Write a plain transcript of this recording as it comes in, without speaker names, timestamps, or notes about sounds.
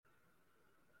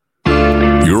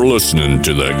listening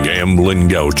to the Gamblin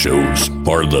Gauchos,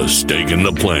 part of the Stake in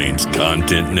the Plains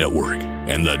Content Network,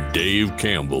 and the Dave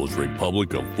Campbell's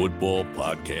Republic of Football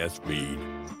podcast feed.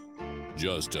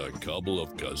 Just a couple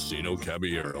of casino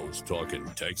caballeros talking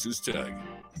Texas Tech,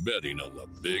 betting on the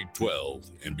Big 12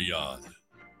 and beyond.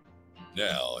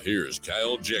 Now, here's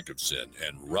Kyle Jacobson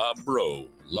and Rob Bro,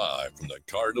 live from the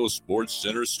Cardinal Sports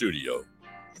Center studio.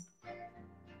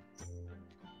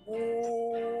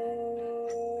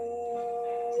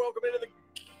 Welcome into the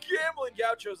Gambling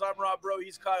Gauchos. I'm Rob Bro.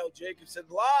 He's Kyle Jacobson,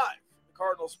 live from the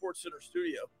Cardinal Sports Center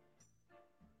studio.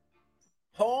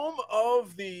 Home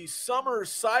of the summer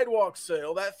sidewalk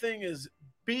sale. That thing is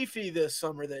beefy this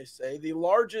summer, they say. The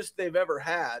largest they've ever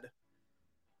had.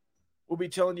 We'll be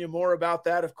telling you more about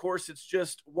that. Of course, it's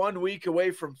just 1 week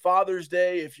away from Father's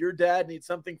Day. If your dad needs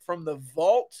something from the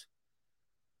vault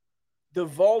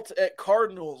at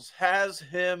Cardinals has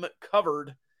him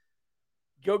covered.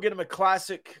 Go get him a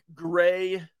classic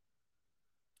gray,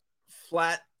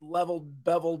 flat, leveled,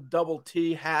 beveled, double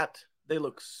T hat. They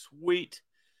look sweet.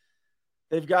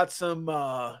 They've got some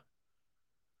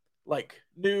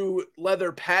new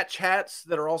leather patch hats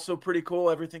that are also pretty cool.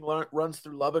 Everything runs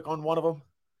through Lubbock on one of them.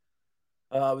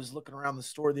 I was looking around the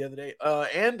store the other day.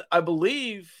 And I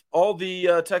believe all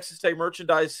the Texas Tech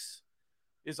merchandise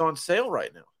is on sale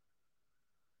right now.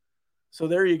 So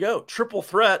there you go. Triple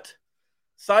threat.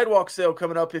 Sidewalk sale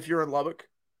coming up if you're in Lubbock.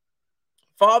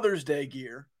 Father's Day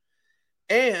gear.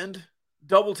 And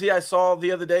double T I saw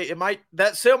the other day.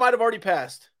 That sale might have already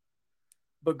passed.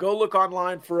 But go look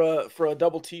online for a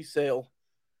double T sale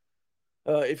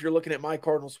if you're looking at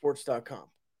mycardinalsports.com.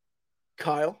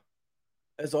 Kyle,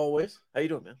 as always, how you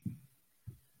doing, man?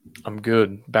 I'm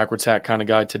good. Backwards hat kind of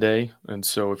guy today. And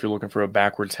so if you're looking for a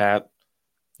backwards hat,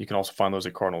 you can also find those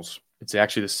at Cardinals. It's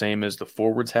actually the same as the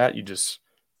forwards hat. You just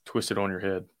twist it on your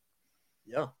head.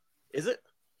 Yeah. Is it?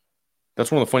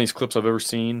 That's one of the funniest clips I've ever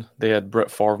seen. They had Brett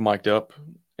Favre mic'd up,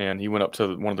 and he went up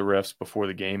to one of the refs before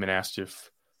the game and asked if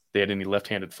they had any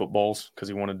left-handed footballs because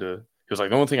he wanted to – he was like,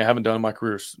 the only thing I haven't done in my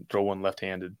career is throw one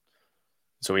left-handed.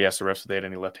 So he asked the refs if they had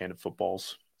any left-handed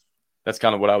footballs. That's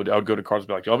kind of what I would go to Cardinals and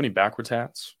be like, do you have any backwards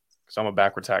hats? Because I'm a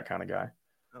backwards hat kind of guy.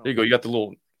 Oh. There you go. You got the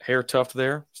little hair tuft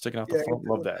there sticking out the front.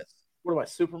 Love that. What am I,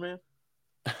 Superman?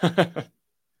 There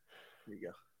you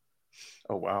go.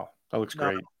 Oh, wow. That looks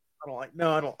great. I don't like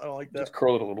that. Just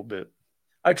curl it a little bit.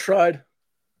 I tried.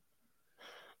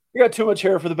 You got too much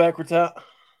hair for the backwards hat.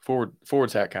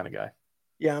 Forwards hat kind of guy.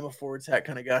 Yeah, I'm a forwards hat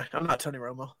kind of guy. I'm not Tony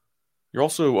Romo. You're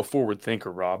also a forward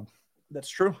thinker, Rob. That's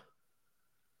true. Do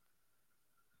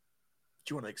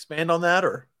you want to expand on that,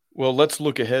 or? Well, let's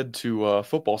look ahead to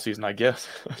football season, I guess.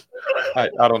 I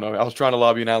don't know. I was trying to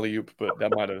lob you an alley-oop, but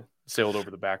that might have sailed over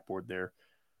the backboard there.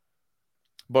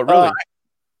 But really,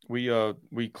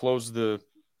 we closed the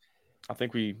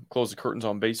curtains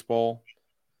on baseball.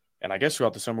 And I guess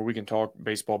throughout the summer we can talk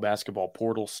baseball, basketball,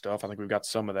 portal stuff. I think we've got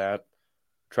some of that.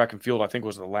 Track and field, I think,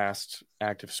 was the last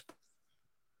active sport.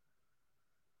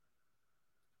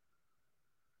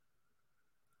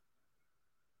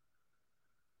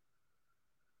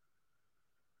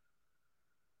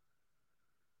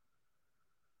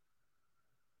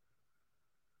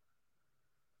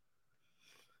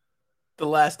 The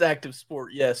last active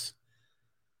sport, yes.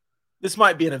 This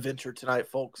might be an adventure tonight,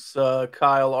 folks.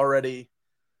 Kyle already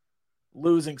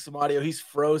losing some audio. He's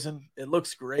frozen. It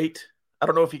looks great. I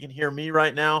don't know if he can hear me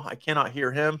right now. I cannot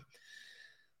hear him.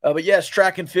 But yes,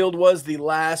 track and field was the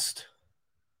last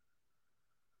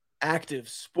active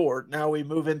sport. Now we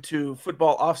move into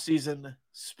football offseason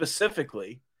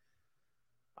specifically.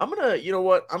 I'm going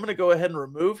to go ahead and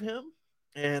remove him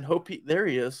and hope there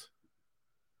he is.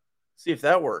 See if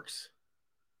that works.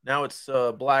 Now it's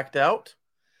blacked out.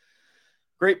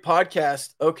 Great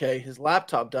podcast. Okay, his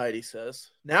laptop died, he says.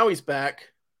 Now he's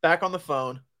back on the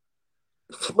phone.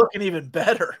 Looking even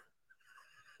better.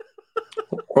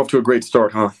 Off to a great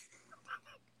start, huh?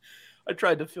 I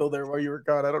tried to fill there while you were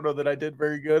gone. I don't know that I did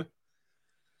very good.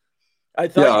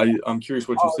 I'm curious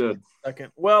what you said.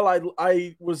 Second. Well,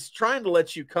 I was trying to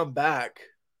let you come back.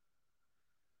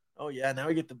 Oh, yeah, now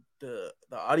we get the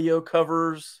audio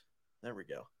covers. There we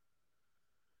go.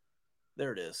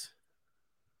 There it is.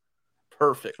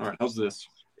 Perfect. All right, how's this?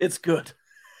 It's good.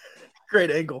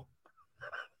 Great angle.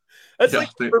 That's like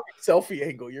the perfect selfie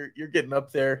angle. You're getting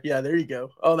up there. Yeah, there you go.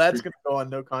 Oh, that's going to go on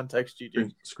No Context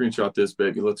GG. Screenshot this,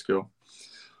 baby. Let's go.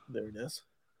 There it is.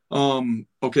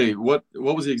 Okay, what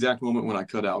was the exact moment when I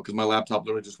cut out? Because my laptop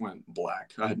literally just went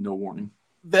black. I had no warning.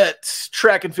 That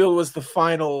track and field was the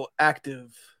final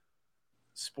active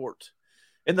sport.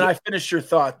 And then I finished your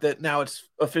thought that now it's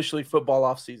officially football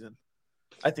off season.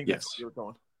 I think that's where you're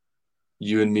going.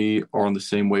 you and me are on the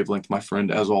same wavelength, my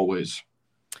friend, as always.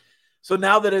 So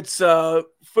now that it's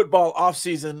football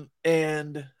offseason,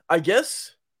 and I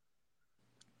guess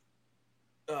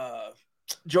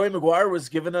Joey McGuire was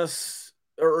giving us,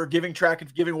 or giving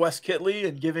Wes Kitley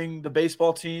and giving the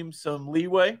baseball team some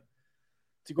leeway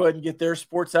to go ahead and get their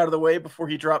sports out of the way before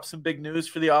he drops some big news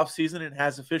for the offseason and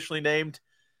has officially named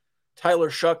Tyler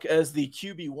Shough as the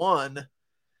QB1.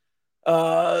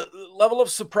 Level of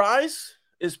surprise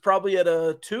is probably at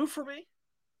a 2 for me.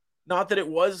 Not that it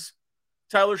was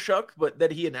Tyler Shough, but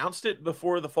that he announced it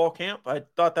before the fall camp. I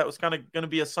thought that was kind of going to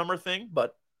be a summer thing,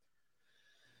 but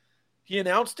he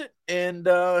announced it, and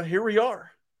here we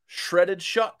are. Shredded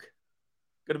Shough.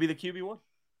 Going to be the QB1.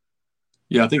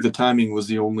 Yeah, I think the timing was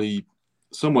the only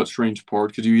somewhat strange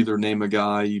part, because you either name a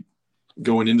guy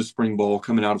going into spring ball,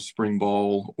 coming out of spring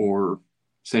ball, or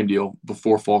same deal,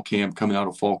 before fall camp, coming out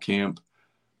of fall camp.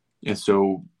 And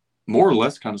so more or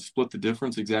less kind of split the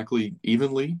difference exactly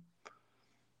evenly.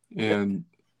 And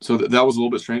so that was a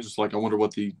little bit strange. It's like, I wonder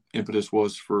what the impetus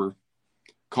was for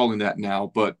calling that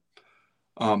now. But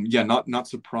yeah, not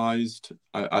surprised.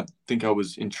 I think I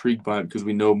was intrigued by it because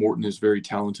we know Morton is very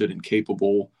talented and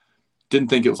capable. Didn't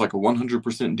think it was like a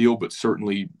 100% deal, but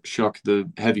certainly Shough, the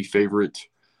heavy favorite,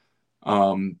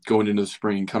 going into the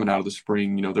spring, coming out of the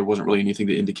spring. There wasn't really anything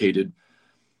that indicated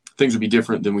things would be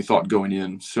different than we thought going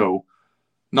in. So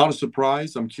not a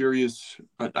surprise. I'm curious.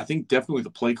 I think definitely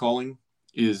the play calling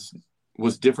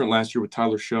was different last year with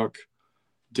Tyler Shough,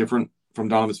 different from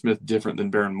Donovan Smith, different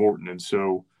than Baron Morton. And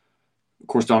so, of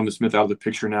course, Donovan Smith out of the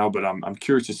picture now, but I'm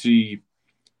curious to see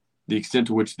the extent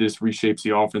to which this reshapes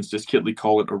the offense. Does Kitley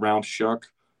call it around Shough,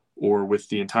 or with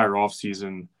the entire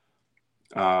offseason,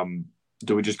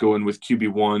 do we just go in with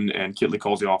QB1 and Kitley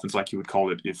calls the offense like he would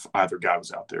call it if either guy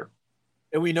was out there?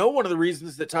 And we know one of the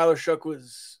reasons that Tyler Shough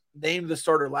was named the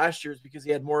starter last year is because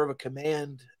he had more of a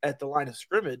command at the line of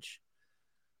scrimmage.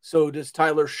 So does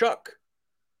Tyler Shough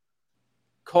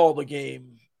call the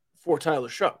game for Tyler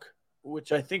Shough,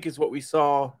 which I think is what we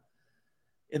saw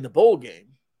in the bowl game.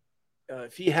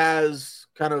 If he has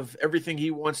kind of everything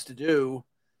he wants to do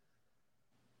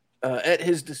at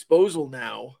his disposal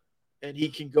now, and he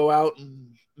can go out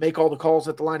and make all the calls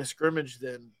at the line of scrimmage,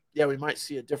 then yeah, we might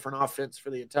see a different offense for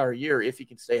the entire year if he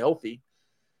can stay healthy.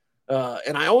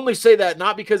 And I only say that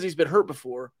not because he's been hurt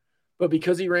before, but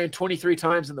because he ran 23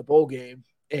 times in the bowl game,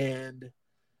 and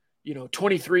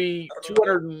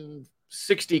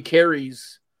 260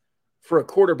 carries for a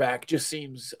quarterback just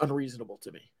seems unreasonable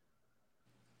to me.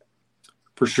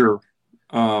 For sure.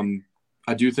 I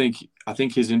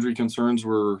think his injury concerns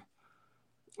were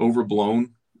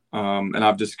overblown. And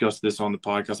I've discussed this on the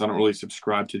podcast. I don't really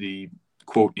subscribe to the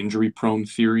quote injury prone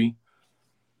theory.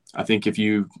 I think if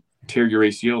you tear your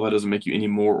ACL, that doesn't make you any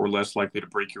more or less likely to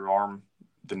break your arm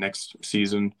the next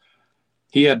season.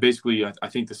 He had basically, I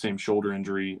think, the same shoulder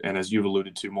injury, and as you've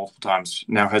alluded to multiple times,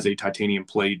 now has a titanium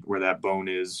plate where that bone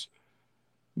is.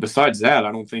 Besides that,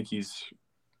 I don't think he's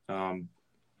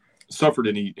suffered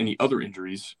any other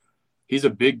injuries. He's a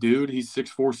big dude. He's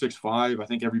 6'4", 6'5", I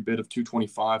think every bit of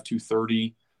 225,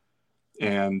 230.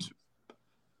 And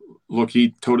look, he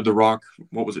toted the rock,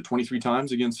 23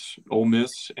 times against Ole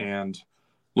Miss, and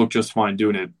looked just fine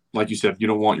doing it. Like you said, you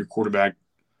don't want your quarterback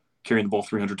carrying the ball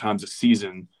 300 times a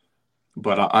season.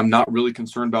 But I'm not really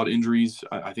concerned about injuries.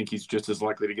 I think he's just as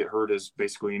likely to get hurt as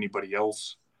basically anybody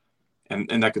else.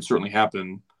 And that could certainly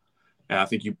happen. And I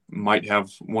think you might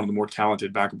have one of the more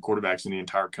talented backup quarterbacks in the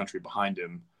entire country behind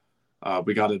him.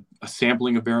 We got a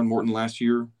sampling of Baron Morton last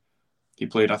year. He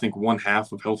played, I think, one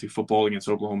half of healthy football against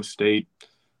Oklahoma State,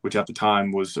 which at the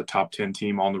time was a top 10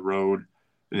 team on the road.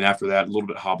 And then after that, a little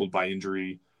bit hobbled by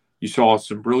injury. You saw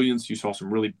some brilliance. You saw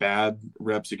some really bad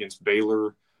reps against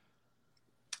Baylor.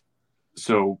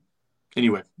 So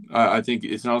anyway, I think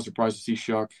it's not a surprise to see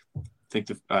Shough. I think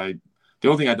the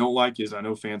only thing I don't like is I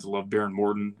know fans love Baron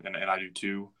Morton, and I do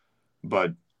too.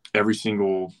 But every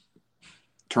single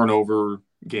turnover,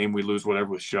 game we lose, whatever,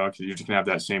 with Shough, you're just going to have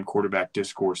that same quarterback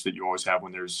discourse that you always have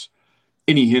when there's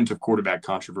any hint of quarterback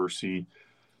controversy.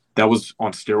 That was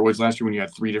on steroids last year when you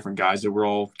had three different guys that were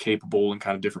all capable and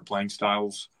kind of different playing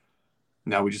styles.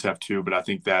 Now we just have two, but I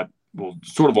think that will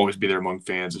sort of always be there among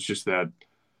fans. It's just that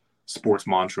sports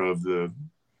mantra of the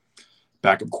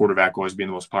backup quarterback always being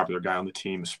the most popular guy on the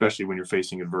team, especially when you're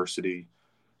facing adversity.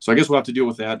 So I guess we'll have to deal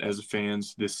with that as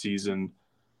fans this season.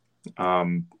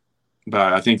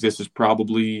 But I think this is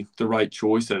probably the right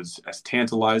choice. As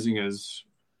tantalizing as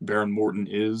Baron Morton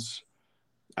is,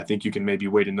 I think you can maybe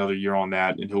wait another year on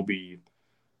that, and he'll be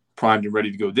primed and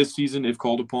ready to go this season if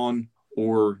called upon,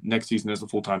 or next season as a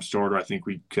full-time starter. I think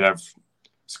we could have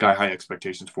sky-high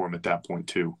expectations for him at that point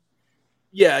too.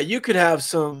 Yeah, you could have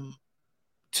some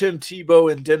Tim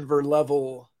Tebow in Denver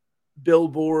level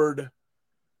billboard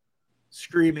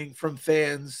screaming from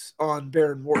fans on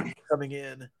Baron Morton coming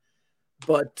in.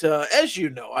 But as you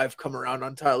know, I've come around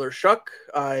on Tyler Shough.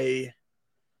 I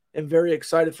am very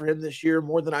excited for him this year,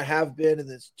 more than I have been in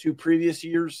the 2 previous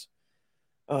years.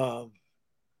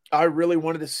 I really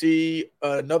wanted to see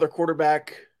another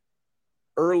quarterback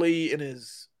early in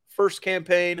his first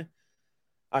campaign.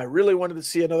 I really wanted to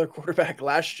see another quarterback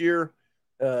last year.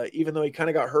 Even though he kind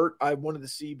of got hurt, I wanted to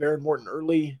see Baron Morton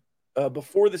early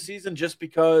before the season just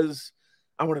because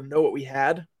I wanted to know what we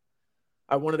had.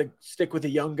 I wanted to stick with a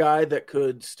young guy that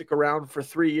could stick around for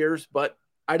 3 years, but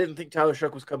I didn't think Tyler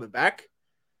Shough was coming back.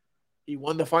 He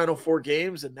won the final 4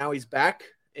 games, and now he's back.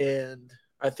 And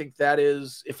I think that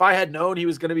is, if I had known he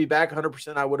was going to be back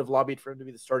 100%, I would have lobbied for him to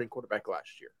be the starting quarterback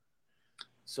last year.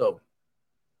 So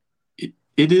it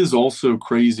is also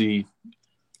crazy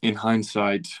in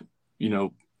hindsight,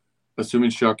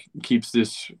 assuming Shough keeps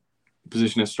this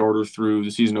position as starter through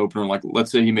the season opener. Like,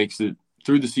 let's say he makes it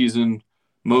through the season,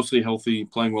 mostly healthy,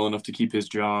 playing well enough to keep his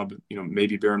job.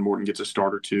 Maybe Baron Morton gets a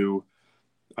start or two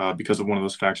because of one of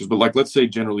those factors. But let's say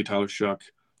generally Tyler Shough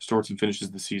starts and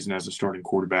finishes the season as a starting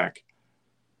quarterback.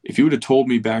 If you would have told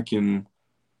me back in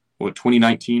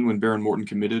 2019 when Baron Morton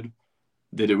committed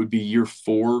that it would be year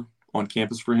 4 on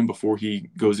campus for him before he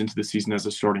goes into the season as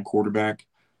a starting quarterback,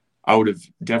 I would have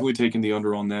definitely taken the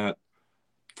under on that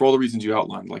for all the reasons you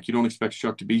outlined. Like, you don't expect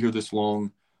Shough to be here this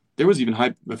long. There was even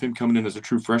hype of him coming in as a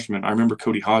true freshman. I remember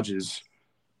Cody Hodges,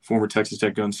 former Texas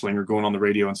Tech gunslinger, going on the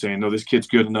radio and saying, no, this kid's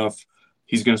good enough.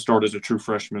 He's going to start as a true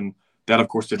freshman. That, of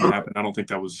course, didn't happen. I don't think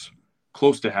that was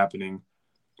close to happening.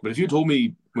 But if you told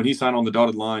me when he signed on the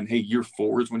dotted line, hey, year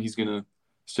 4 is when he's going to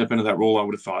step into that role, I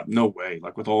would have thought, no way.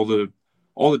 Like, with all the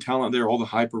talent there, all the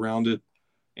hype around it,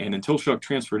 and until Shough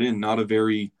transferred in, not a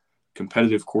very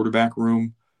competitive quarterback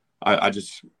room. I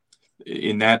just,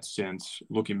 in that sense,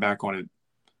 looking back on it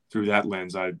through that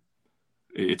lens,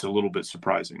 it's a little bit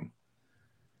surprising.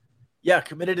 Yeah,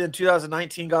 committed in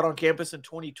 2019, got on campus in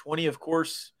 2020, of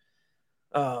course.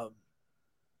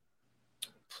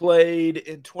 Played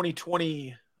in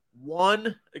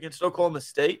 2021 against Oklahoma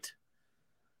State.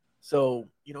 So,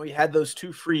 he had those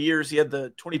 2 free years. He had the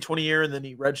 2020 year, and then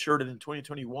he redshirted in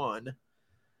 2021.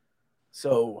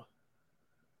 So,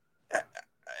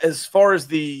 as far as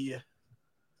the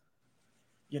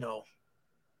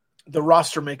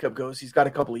roster makeup goes, he's got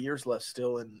a couple of years left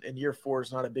still, and year 4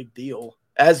 is not a big deal,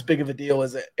 as big of a deal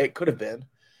as it could have been.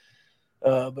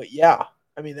 But yeah,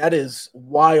 I mean, that is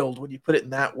wild when you put it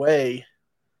in that way,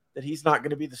 that he's not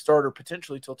going to be the starter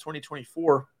potentially till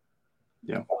 2024.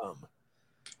 Yeah.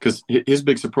 Because his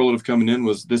big superlative coming in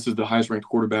was, this is the highest ranked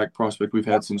quarterback prospect we've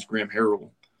had since Graham Harrell.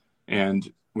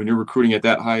 And when you're recruiting at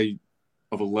that high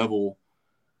of a level,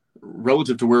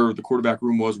 relative to where the quarterback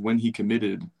room was when he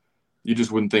committed, you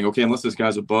just wouldn't think, okay, unless this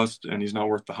guy's a bust and he's not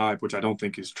worth the hype, which I don't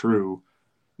think is true,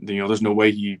 then, there's no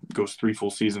way he goes 3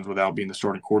 full seasons without being the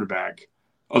starting quarterback,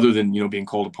 other than, being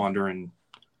called upon during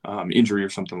injury or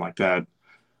something like that.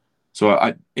 So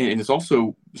and it's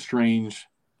also strange,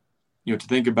 to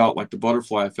think about like the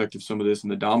butterfly effect of some of this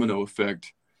and the domino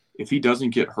effect. If he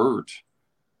doesn't get hurt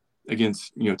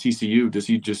against, TCU, does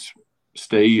he just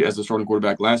stay as a starting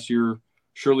quarterback last year?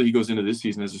 Surely he goes into this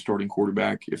season as a starting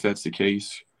quarterback if that's the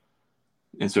case.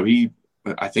 And so he,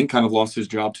 I think, kind of lost his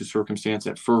job to circumstance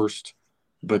at first,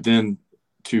 but then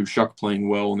to Shough playing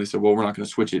well. And they said, well, we're not going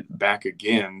to switch it back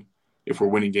again if we're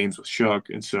winning games with Shough.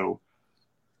 And so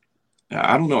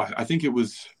I don't know. I think it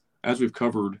was, as we've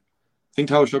covered, I think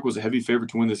Tyler Shough was a heavy favorite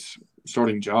to win this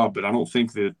starting job, but I don't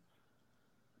think that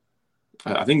 –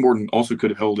 I think Morton also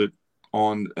could have held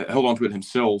on to it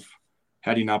himself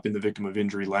had he not been the victim of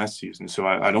injury last season. So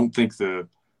I don't think the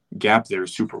gap there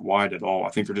is super wide at all. I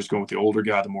think they're just going with the older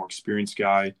guy, the more experienced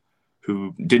guy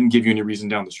who didn't give you any reason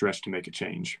down the stretch to make a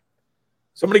change.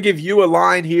 So I'm going to give you a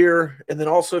line here, and then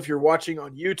also if you're watching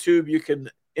on YouTube, you can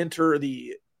enter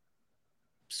the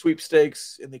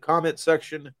sweepstakes in the comment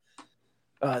section.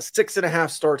 6.5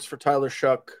 starts for Tyler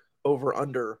Shough, over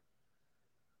under.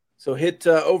 So hit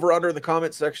over under in the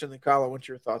comment section. Then Kyle, I want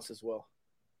your thoughts as well.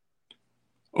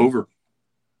 Over.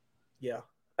 Yeah,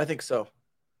 I think so.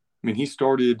 I mean, he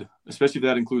started, especially if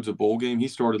that includes a bowl game, he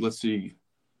started,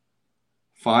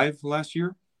 5 last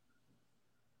year.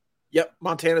 Yep,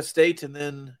 Montana State, and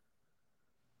then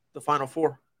the Final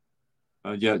Four.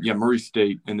 Murray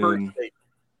State, and then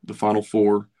the Final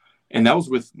Four. And that was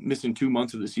with missing 2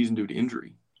 months of the season due to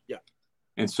injury. Yeah.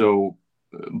 And so,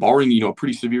 barring, a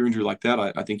pretty severe injury like that,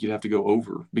 I think you'd have to go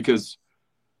over. Because,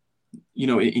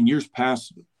 in years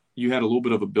past, you had a little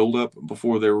bit of a buildup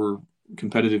before there were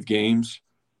competitive games.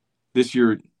 This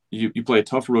year, you play a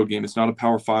tough road game. It's not a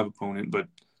Power 5 opponent, but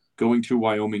going to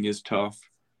Wyoming is tough.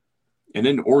 And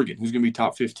then Oregon, who's going to be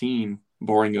top 15,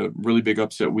 barring a really big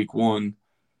upset week 1.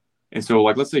 And so,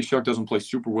 like, let's say Shough doesn't play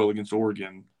super well against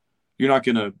Oregon. You're not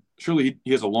going to – surely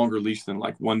he has a longer leash than,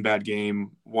 like, one bad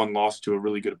game, one loss to a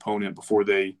really good opponent before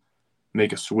they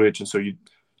make a switch. And so you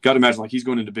got to imagine, like, he's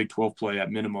going into Big 12 play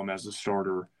at minimum as a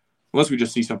starter, unless we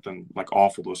just see something, like,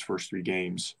 awful those first 3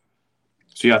 games.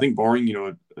 So, yeah, I think barring,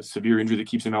 a severe injury that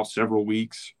keeps him out several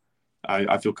weeks,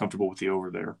 I feel comfortable with the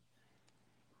over there.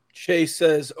 Chase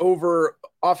says over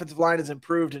offensive line has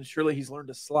improved and surely he's learned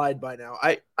to slide by now.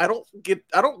 I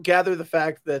don't gather the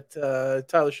fact that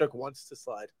Tyler Shough wants to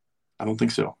slide. I don't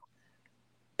think so.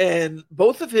 And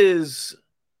both of his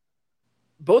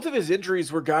injuries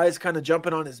were guys kind of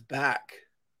jumping on his back.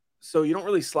 So you don't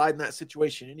really slide in that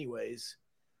situation anyways.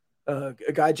 A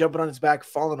guy jumping on his back,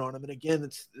 falling on him. And again,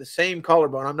 it's the same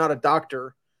collarbone. I'm not a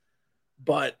doctor,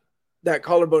 but that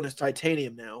collarbone is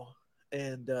titanium now.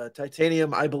 And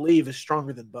titanium, I believe, is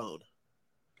stronger than bone.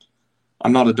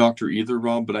 I'm not a doctor either,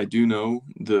 Rob, but I do know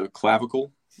the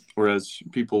clavicle, or as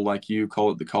people like you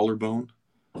call it, the collarbone,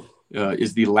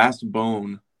 is the last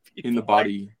bone in the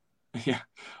body. Yeah,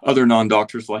 other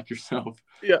non-doctors like yourself.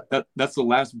 Yeah, that's the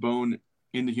last bone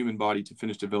in the human body to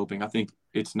finish developing. I think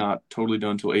it's not totally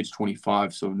done until age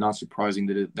 25, so not surprising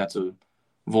that that's a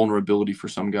vulnerability for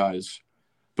some guys.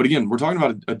 But again, we're talking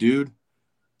about a dude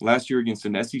last year against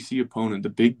an SEC opponent, the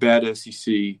big bad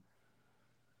SEC.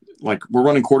 Like, we're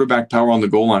running quarterback power on the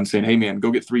goal line saying, hey, man,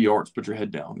 go get 3 yards, put your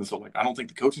head down. And so, like, I don't think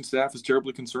the coaching staff is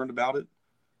terribly concerned about it.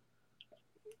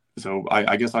 So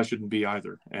I guess I shouldn't be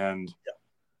either. And yeah.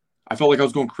 I felt like I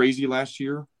was going crazy last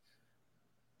year,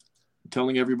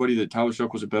 telling everybody that Tyler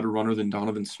Shough was a better runner than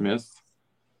Donovan Smith.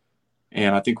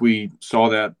 And I think we saw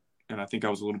that, and I think I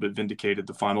was a little bit vindicated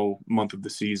the final month of the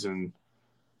season.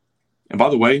 And by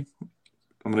the way,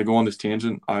 I'm going to go on this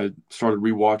tangent. I started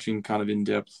rewatching kind of in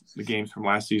depth the games from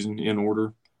last season in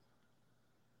order.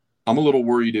 I'm a little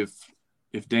worried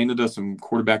if Dana does some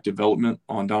quarterback development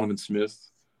on Donovan Smith,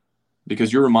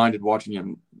 because you're reminded watching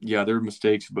him, yeah, there are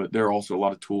mistakes, but there are also a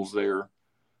lot of tools there.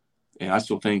 And I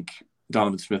still think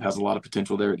Donovan Smith has a lot of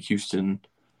potential there at Houston.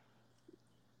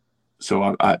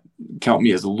 So I count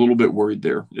me as a little bit worried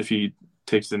there. If he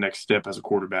takes the next step as a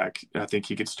quarterback, I think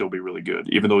he could still be really good,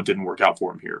 even though it didn't work out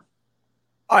for him here.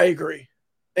 I agree.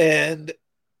 And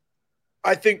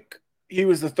I think he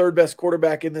was the 3rd best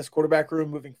quarterback in this quarterback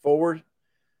room moving forward.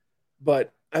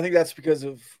 But I think that's because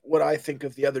of what I think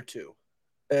of the other 2,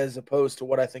 as opposed to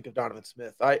what I think of Donovan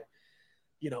Smith.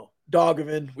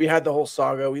 Dogovan, we had the whole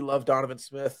saga. We love Donovan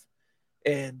Smith.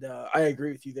 And I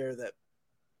agree with you there that,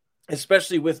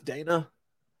 especially with Dana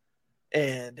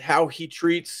and how he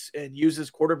treats and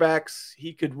uses quarterbacks,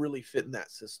 he could really fit in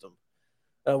that system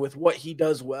with what he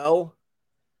does well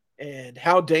and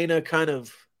how Dana kind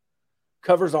of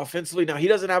covers offensively. Now, he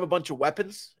doesn't have a bunch of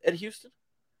weapons at Houston,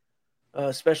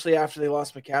 especially after they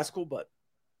lost McCaskill, but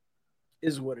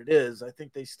is what it is. I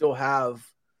think they still have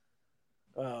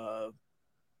they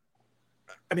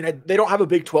don't have a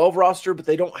Big 12 roster, but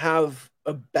they don't have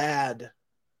a bad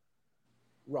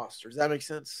roster. Does that make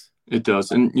sense? It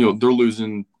does. And, they're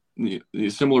losing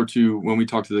similar to when we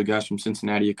talked to the guys from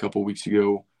Cincinnati a couple weeks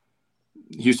ago.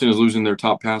 Houston is losing their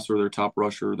top passer, their top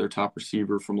rusher, their top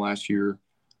receiver from last year.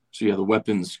 So, yeah, the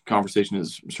weapons conversation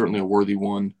is certainly a worthy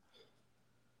one.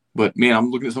 But, man, I'm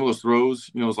looking at some of those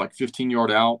throws. It's like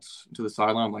 15-yard outs to the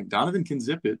sideline. Like, Donovan can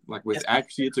zip it. Like, with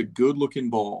accuracy, it's a good-looking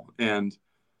ball. And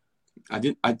I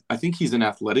think he's an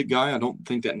athletic guy. I don't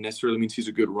think that necessarily means he's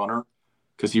a good runner,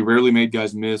 because he rarely made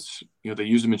guys miss. They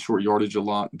use him in short yardage a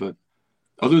lot. But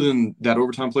other than that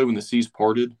overtime play when the seas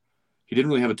parted, he didn't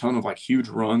really have a ton of, like, huge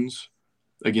runs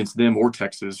against them or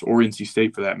Texas or NC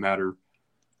State for that matter.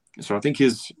 So I think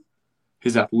his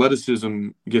athleticism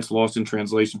gets lost in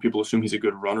translation. People assume he's a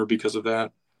good runner because of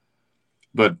that.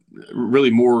 But really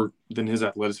more than his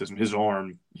athleticism, his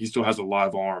arm, he still has a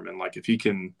live arm. And, like, if he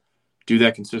can do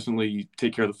that consistently,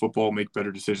 take care of the football, make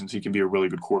better decisions, he can be a really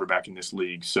good quarterback in this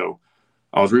league. So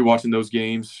I was rewatching those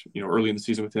games, early in the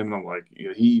season with him, and I'm like,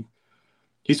 he's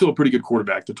still a pretty good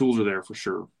quarterback. The tools are there for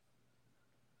sure.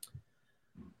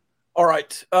 All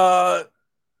right.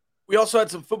 We also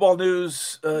had some football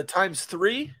news times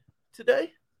 3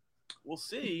 today. We'll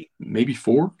see. Maybe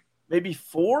 4. Maybe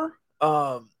 4.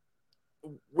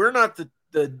 We're not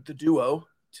the duo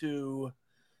to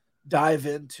dive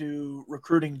into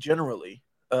recruiting generally.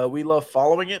 We love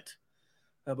following it,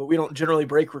 but we don't generally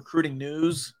break recruiting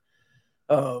news.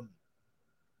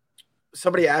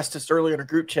 Somebody asked us earlier in a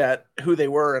group chat who they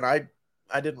were, and I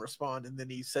I didn't respond. And then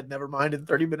he said, never mind, in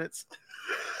 30 minutes.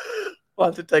 We'll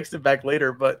have to text him back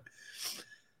later. But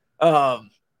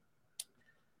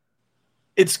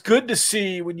it's good to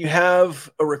see when you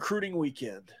have a recruiting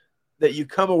weekend that you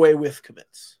come away with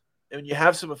commits. And when you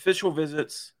have some official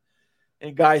visits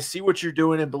and guys see what you're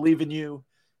doing and believe in you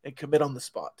and commit on the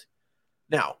spot.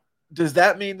 Now, does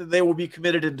that mean that they will be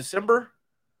committed in December?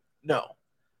 No.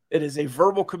 It is a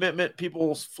verbal commitment.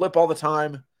 People flip all the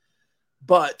time.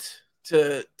 But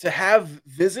to have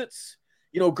visits,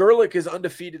 Gerlich is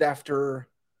undefeated after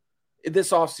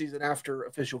this offseason after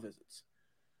official visits.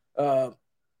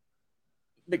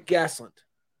 McGasland,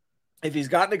 if he's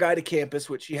gotten a guy to campus,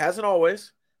 which he hasn't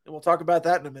always, and we'll talk about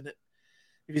that in a minute,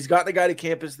 if he's gotten a guy to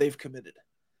campus, they've committed.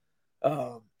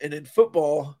 And in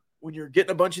football, when you're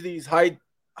getting a bunch of these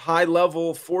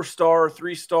high-level 4-star,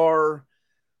 3-star,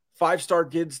 5-star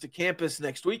kids to campus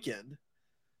next weekend,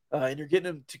 and you're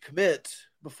getting them to commit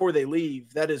before they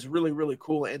leave, that is really, really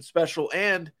cool and special,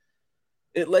 and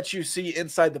it lets you see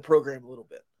inside the program a little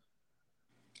bit.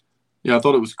 Yeah, I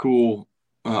thought it was cool.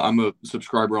 I'm a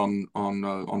subscriber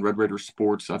on Red Raider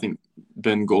Sports. I think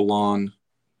Ben Golan.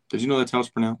 Did you know that's how it's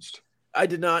pronounced? I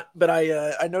did not, but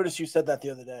I noticed you said that the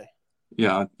other day.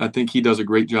 Yeah, I think he does a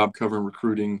great job covering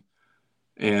recruiting.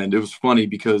 And it was funny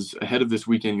because ahead of this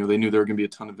weekend, they knew there were going to be a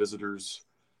ton of visitors.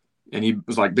 And he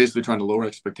was basically trying to lower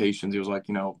expectations. He was like,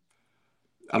 I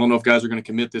don't know if guys are going to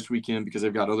commit this weekend because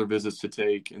they've got other visits to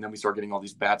take. And then we start getting all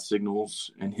these bat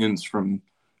signals and hints from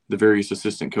the various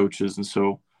assistant coaches. And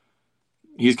so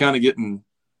he's kind of getting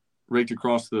raked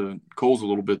across the coals a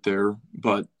little bit there.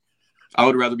 But I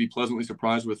would rather be pleasantly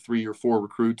surprised with 3 or 4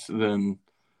 recruits than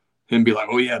him be like,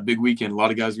 oh, yeah, big weekend. A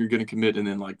lot of guys are going to commit. And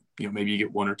then, maybe you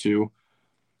get 1 or 2.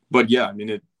 But, yeah,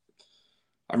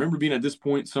 I remember being at this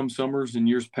point some summers in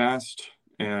years past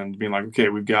and being like, okay,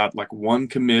 we've got 1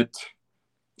 commit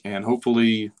and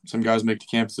hopefully some guys make the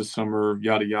campus this summer,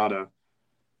 yada, yada.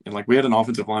 And, we had an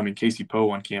offensive lineman, Casey Poe,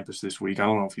 on campus this week. I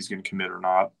don't know if he's going to commit or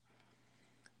not.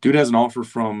 Dude has an offer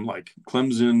from,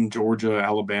 Clemson, Georgia,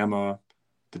 Alabama,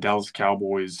 the Dallas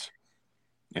Cowboys,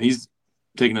 and he's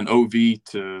taking an OV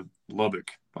to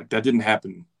Lubbock. That didn't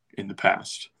happen in the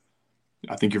past.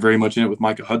 I think you're very much in it with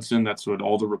Micah Hudson. That's what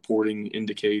all the reporting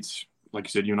indicates. Like you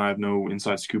said, you and I have no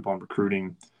inside scoop on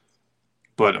recruiting.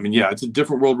 But, it's a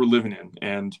different world we're living in.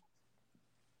 And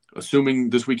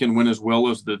assuming this weekend went as well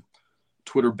as the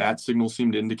Twitter bat signals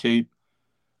seem to indicate,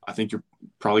 I think you're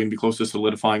probably going to be close to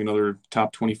solidifying another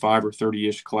top 25 or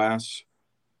 30-ish class.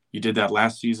 You did that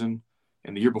last season.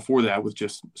 And the year before that, with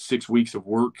just 6 weeks of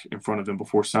work in front of him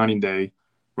before signing day,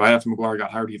 right after McGuire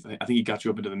got hired, I think he got you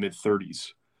up into the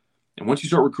mid-30s. And once you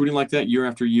start recruiting like that year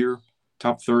after year,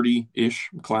 top 30-ish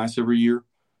class every year,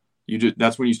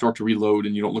 that's when you start to reload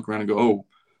and you don't look around and go, oh,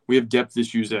 we have depth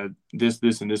issues at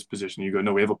this, and this position. You go,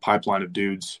 no, we have a pipeline of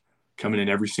dudes coming in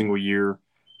every single year,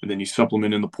 and then you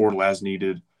supplement in the portal as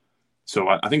needed. So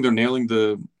I think they're nailing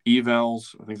the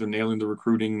evals. I think they're nailing the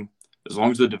recruiting. As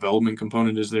long as the development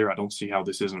component is there, I don't see how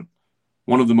this isn't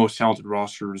one of the most talented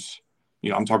rosters.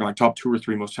 I'm talking top 2 or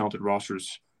 3 most talented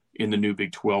rosters in the new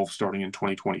Big 12 starting in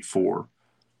 2024.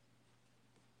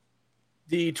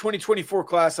 The 2024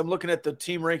 class, I'm looking at the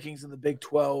team rankings in the Big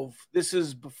 12. This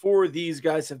is before these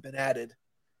guys have been added.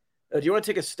 Do you want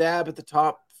to take a stab at the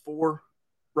top 4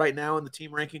 right now in the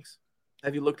team rankings?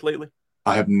 Have you looked lately?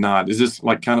 I have not. Is this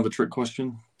kind of a trick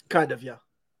question? Kind of, yeah.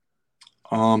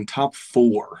 Top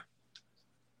 4.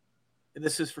 And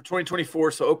this is for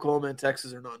 2024, so Oklahoma and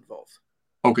Texas are not involved.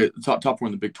 Okay, top 4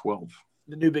 in the Big 12.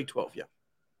 The new Big 12, yeah.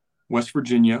 West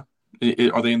Virginia,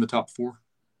 are they in the top 4?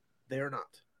 They are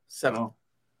not. 7. Oh,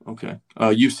 okay.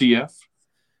 UCF?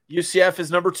 UCF is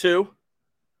number 2.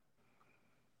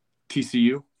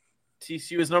 TCU?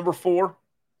 TCU is number 4.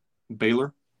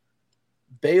 Baylor?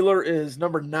 Baylor is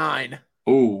number 9.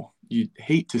 Oh, you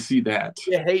hate to see that.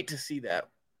 You hate to see that.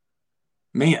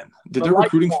 Man, their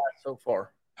recruiting so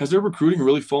far. Has their recruiting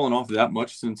really fallen off that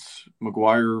much since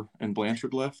McGuire and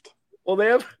Blanchard left? Well, they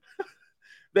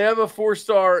have a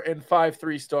 4-star and 5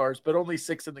 3-stars, but only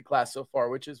 6 in the class so far,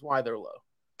 which is why they're low.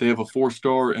 They have a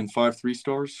 4-star and 5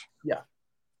 3-stars? Yeah.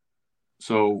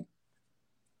 So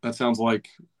that sounds like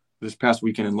this past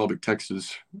weekend in Lubbock,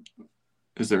 Texas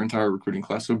is their entire recruiting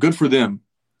class. So good for them.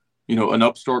 An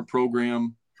upstart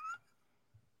program.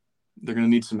 They're going to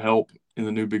need some help in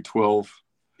the new Big 12.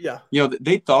 Yeah.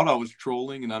 They thought I was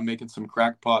trolling and I'm making some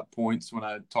crackpot points when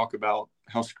I talk about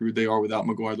how screwed they are without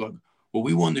McGuire. Like, well,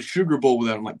 we won the Sugar Bowl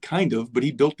without him. Like, kind of, but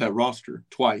he built that roster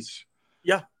twice.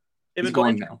 Yeah. He's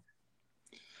gone now.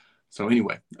 So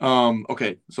anyway,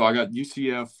 okay. So I got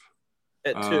UCF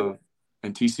at 2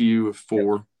 and TCU at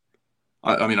 4.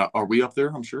 Yep. Are we up there?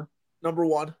 I'm sure. number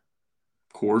 1. Of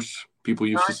course, people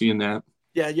used to seeing that.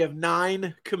 Yeah, you have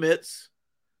 9 commits,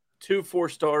 2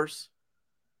 4-stars,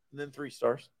 and then 3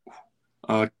 stars.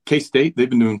 K-State, they've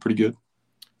been doing pretty good.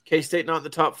 K-State not in the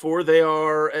top 4. They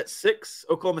are at 6.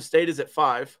 Oklahoma State is at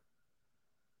 5.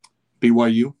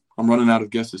 BYU, I'm running out of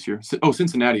guesses here. Oh,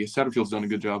 Cincinnati. Satterfield's done a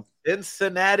good job.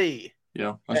 Cincinnati.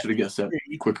 Yeah, I should have guessed that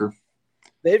quicker.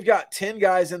 They've got 10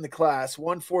 guys in the class,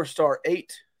 1 4-star,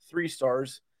 8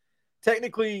 3-stars.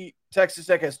 Technically, Texas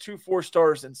Tech has 2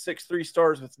 4-stars and 6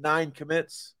 3-stars with 9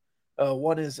 commits.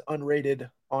 1 is unrated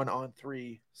on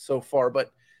 3 so far.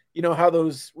 But you know how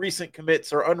those recent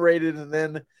commits are unrated and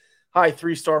then high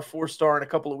 3-star, 4-star in a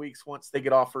couple of weeks once they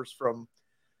get offers from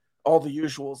all the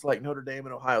usuals like Notre Dame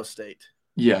and Ohio State.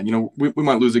 Yeah, we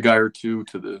might lose a guy or two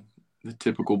to the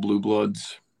typical blue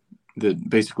bloods that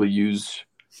basically use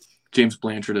James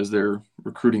Blanchard as their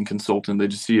recruiting consultant. They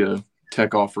just see a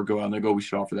Tech offer go out and they go, we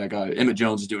should offer that guy. Emmett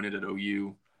Jones is doing it at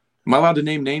OU. Am I allowed to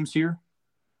name names here?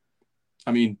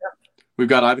 I mean, we've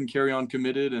got Ivan Carrion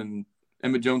committed and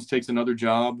Emmett Jones takes another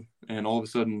job, and all of a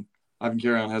sudden Ivan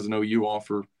Carrion has an OU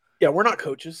offer. Yeah, we're not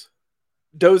coaches.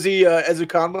 Dozie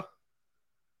Ezukanma.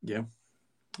 Yeah.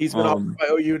 He's been offered by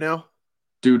OU now.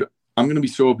 Dude, I'm going to be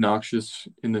so obnoxious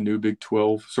in the new Big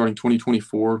 12 starting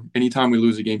 2024. Anytime we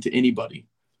lose a game to anybody,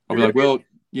 I'll be like, well,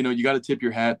 you got to tip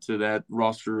your hat to that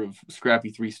roster of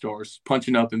scrappy 3-stars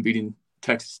punching up and beating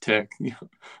Texas Tech.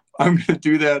 I'm going to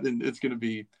do that, and it's going to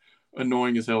be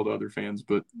annoying as hell to other fans,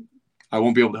 but I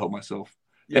won't be able to help myself.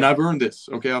 Yeah. And I've earned this.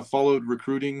 Okay, I've followed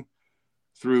recruiting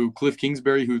through Cliff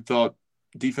Kingsbury, who thought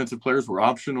defensive players were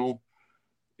optional,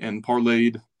 and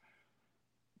parlayed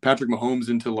Patrick Mahomes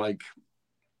into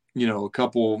a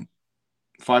couple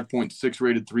 5.6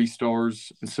 rated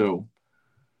 3-stars. And so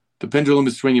the pendulum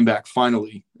is swinging back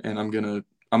finally, and I'm gonna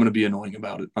be annoying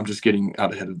about it. I'm just getting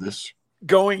out ahead of this.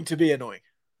 Going to be annoying.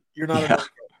 You're not annoying.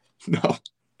 No.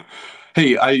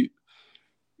 Hey,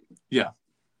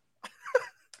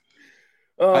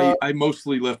 I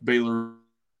mostly left Baylor.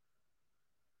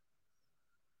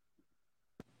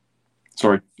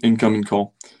 Sorry, incoming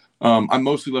call. I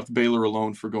mostly left Baylor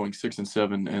alone for going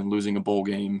 6-7 and losing a bowl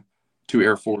game to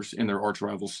Air Force in their arch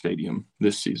rival stadium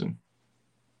this season.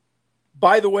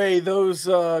 By the way, those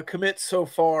commits so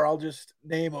far, I'll just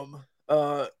name them.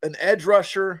 An edge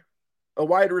rusher, a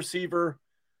wide receiver,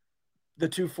 the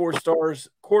 2 4-stars,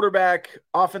 quarterback,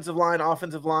 offensive line,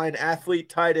 athlete,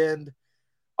 tight end,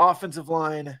 offensive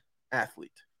line,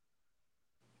 athlete.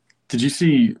 Did you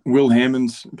see Will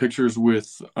Hammond's pictures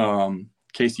with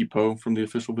Casey Poe from the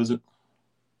official visit?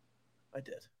 I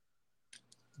did.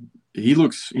 He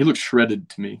looks shredded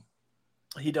to me.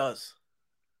 He does.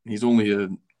 He's only a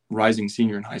rising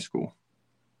senior in high school.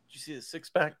 Did you see his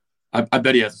 6-pack? I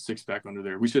bet he has a 6-pack under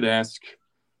there. We should ask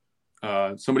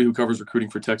somebody who covers recruiting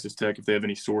for Texas Tech if they have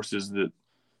any sources that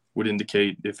would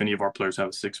indicate if any of our players have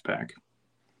a 6-pack.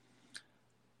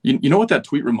 You know what that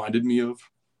tweet reminded me of?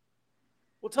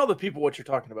 Well, tell the people what you're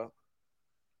talking about.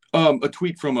 A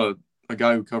tweet from a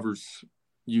guy who covers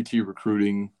UT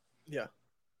recruiting. Yeah.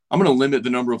 I'm going to limit the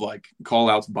number of call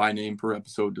outs by name per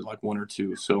episode to 1 or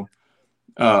 2. So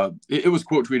it was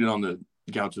quote tweeted on the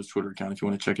Gauchos Twitter account if you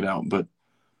want to check it out. But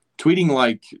tweeting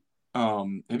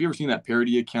have you ever seen that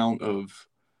parody account of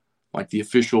the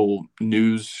official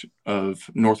news of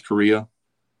North Korea?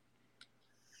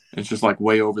 It's just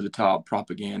way over the top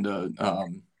propaganda.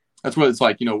 That's what it's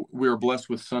like. We are blessed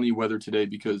with sunny weather today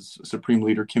because Supreme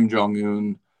Leader Kim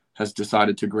Jong-un has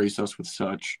decided to grace us with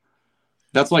such.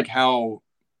 That's how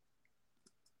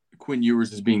Quinn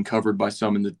Ewers is being covered by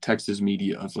some in the Texas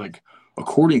media. It's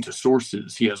according to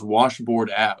sources, he has washboard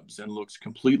abs and looks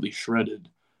completely shredded.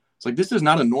 It's this is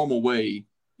not a normal way,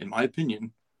 in my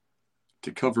opinion,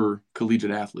 to cover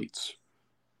collegiate athletes.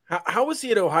 How was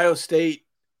he at Ohio State?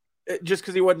 Just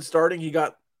because he wasn't starting, he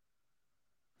got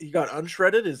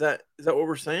unshredded? Is that what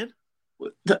we're saying?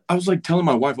 I was telling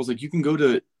my wife, I was you can go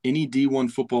to any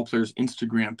D1 football player's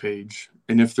Instagram page,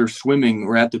 and if they're swimming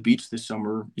or at the beach this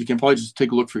summer, you can probably just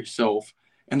take a look for yourself.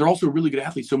 And they're also really good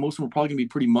athletes, so most of them are probably going to be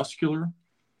pretty muscular.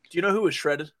 Do you know who was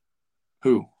shredded?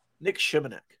 Who? Nick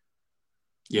Shimonek.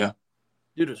 Yeah.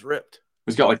 Dude was ripped.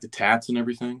 He's got the tats and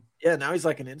everything. Yeah, now he's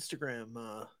an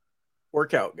Instagram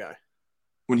workout guy.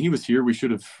 When he was here, we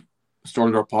should have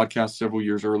started our podcast several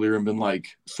years earlier and been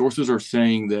sources are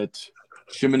saying that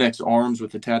Shimonek's arms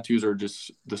with the tattoos are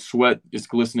just, the sweat is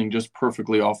glistening just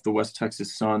perfectly off the West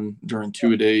Texas sun during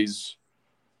 2 days.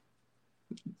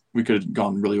 We could have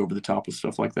gone really over the top with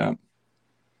stuff like that.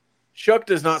 Shough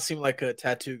does not seem like a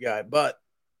tattoo guy, but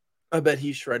I bet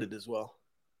he's shredded as well.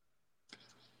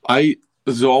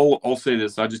 So I'll say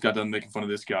this. I just got done making fun of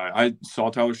this guy. I saw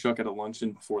Tyler Shough at a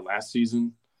luncheon before last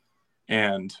season,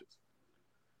 and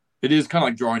it is kind of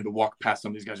like drawing to walk past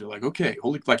some of these guys. You're like, okay,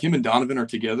 holy, like him and Donovan are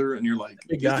together, and you're like,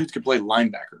 these dudes could play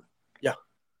linebacker. Yeah.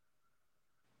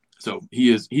 So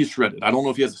he's shredded. I don't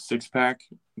know if he has a six-pack,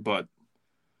 but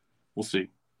we'll see.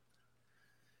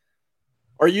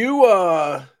 Are you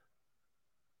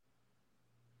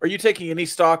taking any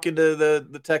stock into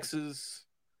the Texas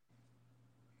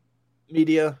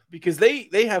media? Because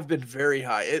they have been very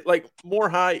high. More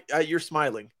high. You're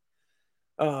smiling.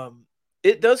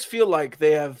 It does feel like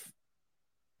they have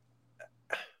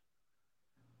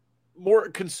more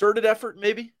concerted effort,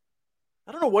 maybe.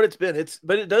 I don't know what it's been.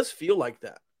 But it does feel like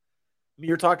that. I mean,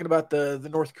 you're talking about the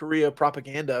North Korea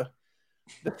propaganda,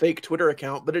 the fake Twitter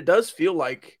account, but it does feel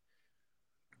like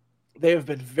they have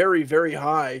been very, very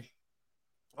high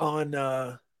on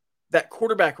that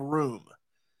quarterback room,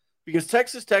 because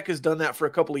Texas Tech has done that for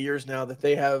a couple of years now, that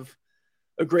they have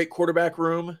a great quarterback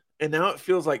room. And now it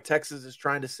feels like Texas is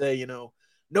trying to say,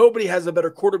 nobody has a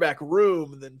better quarterback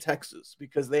room than Texas,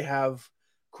 because they have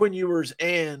Quinn Ewers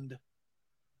and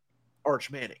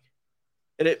Arch Manning.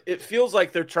 And it feels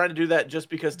like they're trying to do that just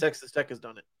because Texas Tech has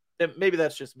done it. And maybe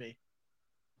that's just me.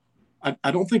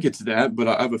 I don't think it's that, but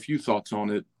I have a few thoughts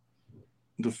on it.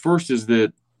 The first is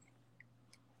that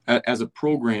as a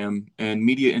program and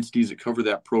media entities that cover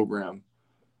that program,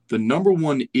 the number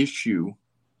one issue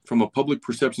from a public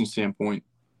perception standpoint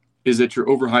is that you're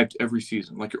overhyped every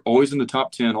season. Like, you're always in the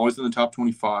top 10, always in the top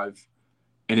 25,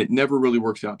 and it never really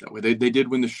works out that way. They did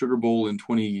win the Sugar Bowl in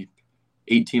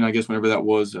 2018, I guess, whenever that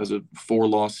was, as a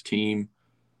 4-loss team.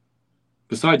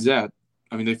 Besides that,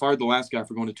 I mean, they fired the last guy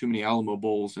for going to too many Alamo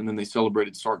Bowls, and then they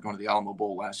celebrated Sark going to the Alamo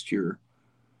Bowl last year.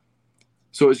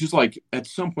 So it's just like, at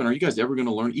some point, are you guys ever going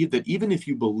to learn that even if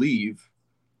you believe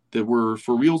that we're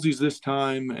for realsies this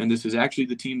time, and this is actually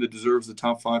the team that deserves the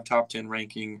top 5, top 10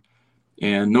 ranking,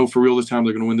 and no, for real this time,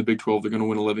 they're going to win the Big 12, they're going to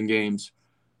win 11 games,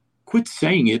 quit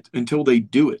saying it until they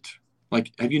do it.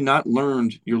 Like, have you not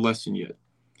learned your lesson yet?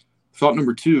 Thought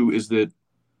number 2 is that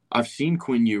I've seen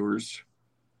Quinn Ewers,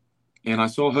 and I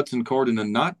saw Hudson Card in a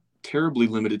not terribly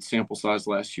limited sample size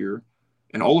last year,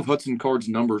 and all of Hudson Card's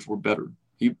numbers were better.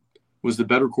 He was the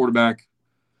better quarterback.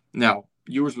 Now,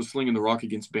 Ewers was slinging the rock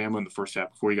against Bama in the first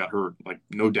half before he got hurt, like,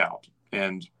 no doubt.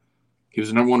 And he was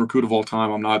the number 1 recruit of all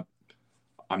time.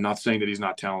 I'm not saying that he's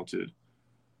not talented.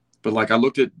 But, like, I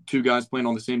looked at 2 guys playing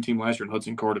on the same team last year, and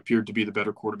Hudson Card appeared to be the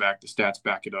better quarterback. The stats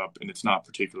back it up, and it's not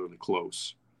particularly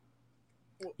close.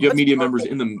 You have media members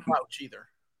in the – either.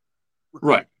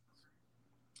 Right.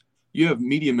 You have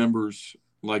media members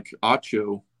like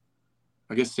Acho,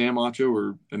 I guess Sam Acho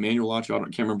or Emmanuel Acho,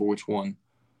 can't remember which one,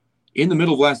 in the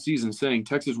middle of last season saying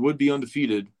Texas would be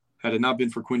undefeated had it not been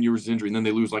for Quinn Ewers' injury, and then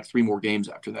they lose like 3 more games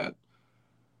after that.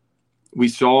 We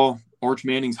saw Arch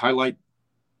Manning's highlight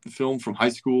film from high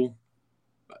school.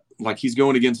 Like, he's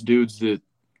going against dudes that,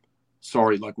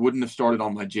 wouldn't have started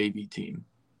on my JV team.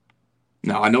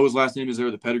 Now, I know his last name is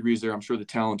there, the pedigree is there, I'm sure the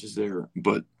talent is there,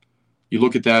 but you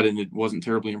look at that and it wasn't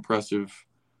terribly impressive.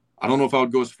 I don't know if I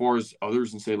would go as far as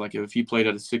others and say, like, if he played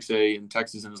at a 6A in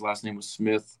Texas and his last name was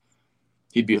Smith,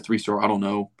 he'd be a 3-star. I don't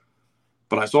know.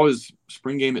 But I saw his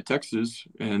spring game at Texas,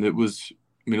 and it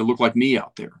looked like me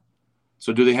out there.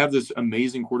 So do they have this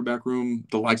amazing quarterback room,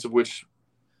 the likes of which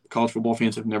college football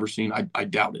fans have never seen? I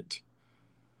doubt it.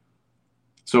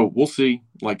 So we'll see.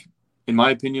 Like, in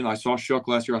my opinion, I saw Shough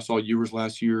last year. I saw Ewers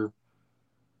last year.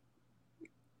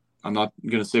 I'm not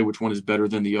going to say which one is better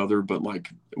than the other, but, like,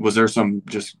 was there some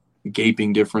just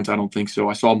gaping difference? I don't think so.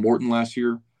 I saw Morton last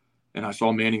year, and I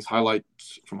saw Manning's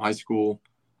highlights from high school.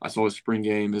 I saw his spring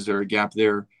game. Is there a gap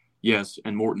there? Yes,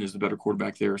 and Morton is the better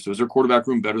quarterback there. So is their quarterback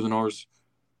room better than ours?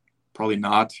 Probably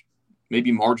not.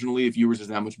 Maybe marginally if Ewers is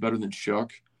that much better than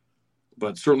Shough,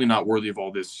 but certainly not worthy of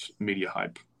all this media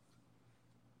hype.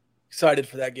 Excited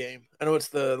for that game. I know it's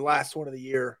the last one of the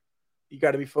year. You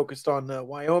got to be focused on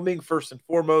Wyoming first and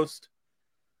foremost,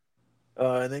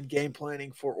 and then game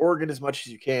planning for Oregon as much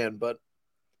as you can, but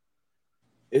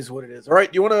is what it is. All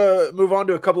right, do you want to move on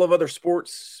to a couple of other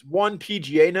sports? One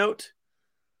PGA note,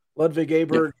 Ludwig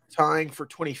Aberg tying for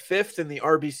 25th in the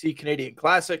RBC Canadian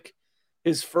Classic,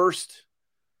 his first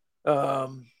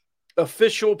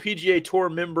official PGA Tour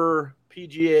member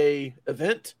PGA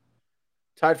event,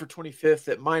 tied for 25th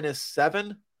at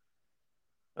 -7.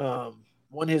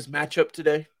 Won his matchup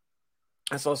today.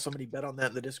 I saw somebody bet on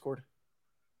that in the Discord.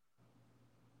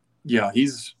 Yeah,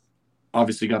 he's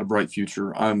obviously got a bright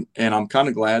future. I'm kind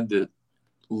of glad that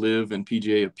LIV and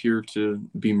PGA appear to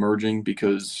be merging,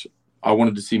 because I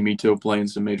wanted to see Mito play in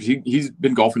some majors. He's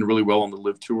been golfing really well on the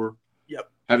LIV tour.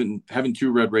 Yep. Having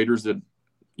 2 Red Raiders that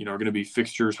are going to be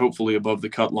fixtures, hopefully above the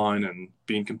cut line, and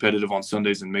being competitive on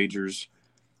Sundays and majors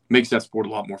makes that sport a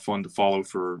lot more fun to follow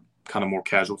for kind of more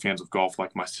casual fans of golf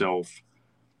like myself.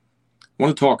 I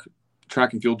want to talk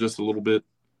track and field just a little bit.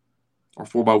 Our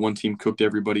 4x1 team cooked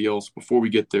everybody else. Before we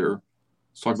get there,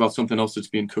 let's talk about something else that's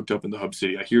being cooked up in the Hub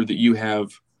City. I hear that you have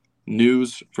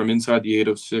news from inside the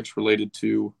 806 related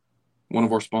to one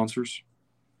of our sponsors.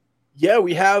 Yeah,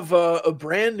 we have a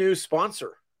brand new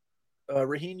sponsor.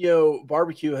 Regino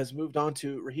Barbecue has moved on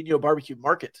to Regino Barbecue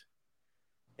Market,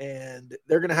 and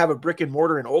they're going to have a brick and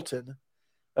mortar in Olton.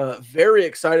 Very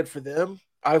excited for them.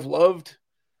 I've loved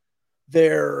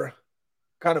their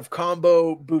kind of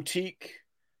combo boutique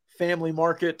family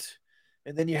market.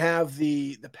 And then you have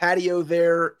the patio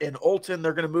there in Olton.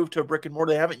 They're going to move to a brick and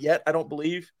mortar. They haven't yet, I don't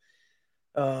believe.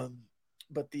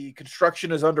 But the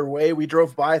construction is underway. We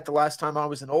drove by it the last time I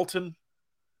was in Olton.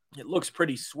 It looks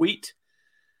pretty sweet.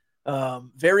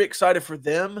 Very excited for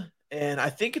them. And I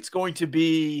think it's going to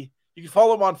be, you can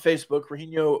follow them on Facebook,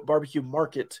 Regino Barbecue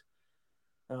Market.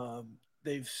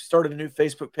 They've started a new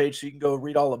Facebook page, so you can go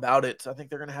read all about it. I think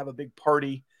they're going to have a big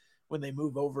party when they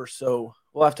move over. So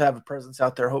we'll have to have a presence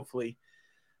out there, hopefully.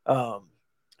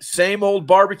 Same old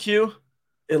barbecue,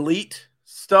 elite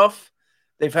stuff.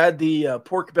 They've had the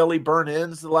pork belly burn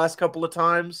ends the last couple of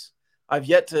times. I've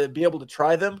yet to be able to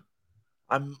try them.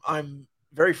 I'm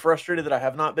very frustrated that I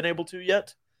have not been able to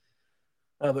yet.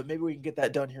 But maybe we can get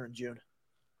that done here in June.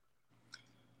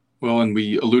 Well, and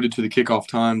we alluded to the kickoff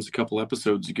times a couple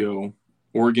episodes ago.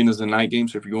 Oregon is a night game,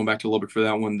 so if you're going back to Lubbock for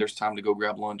that one, there's time to go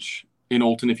grab lunch in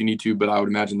Olton if you need to, but I would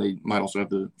imagine they might also have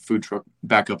the food truck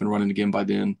back up and running again by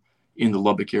then in the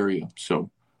Lubbock area.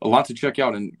 So a lot to check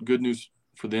out, and good news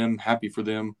for them, happy for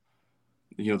them.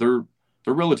 They're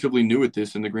relatively new at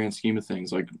this in the grand scheme of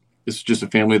things. Like, this is just a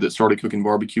family that started cooking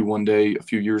barbecue one day a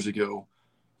few years ago.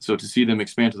 So to see them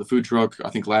expand to the food truck, I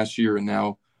think last year, and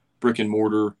now brick and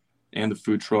mortar and the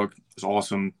food truck is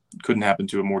awesome. Couldn't happen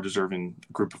to a more deserving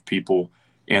group of people.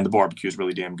 And the barbecue is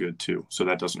really damn good too. So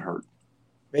that doesn't hurt.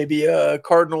 Maybe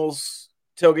Cardinals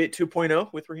Tailgate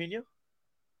 2.0 with Regino?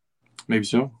 Maybe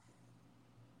so.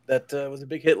 That was a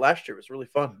big hit last year. It was really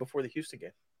fun before the Houston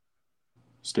game.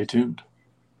 Stay tuned.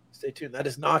 Stay tuned. That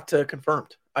is not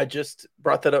confirmed. I just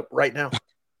brought that up right now.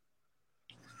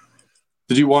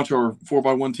 Did you watch our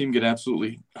 4x1 team get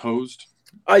absolutely hosed?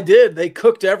 I did. They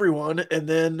cooked everyone, and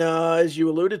then, as you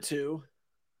alluded to,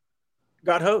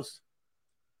 got hosed.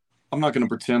 I'm not going to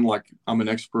pretend like I'm an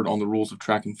expert on the rules of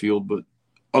track and field, but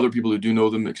other people who do know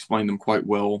them explain them quite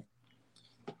well.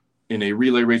 In a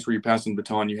relay race where you're passing the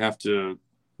baton, you have to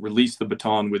release the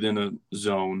baton within a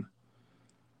zone.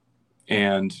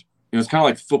 And it's kind of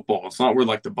like football. It's not where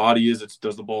like the body is. It's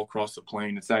does the ball cross the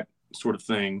plane. It's that sort of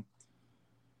thing.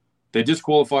 They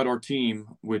disqualified our team,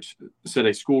 which set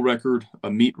a school record, a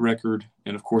meet record,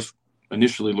 and of course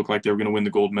initially looked like they were going to win the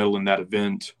gold medal in that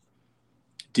event.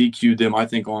 DQ'd them, I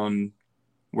think, on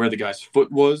where the guy's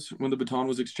foot was when the baton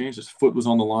was exchanged. His foot was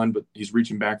on the line, but he's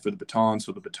reaching back for the baton,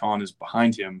 so the baton is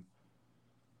behind him.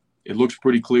 It looks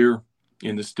pretty clear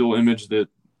in the still image that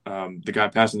the guy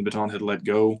passing the baton had let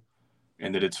go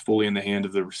and that it's fully in the hand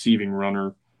of the receiving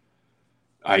runner.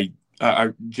 I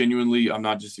genuinely, I'm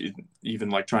not just even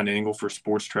like trying to angle for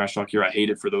sports trash talk here. I hate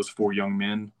it for those four young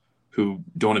men who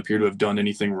don't appear to have done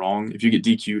anything wrong. If you get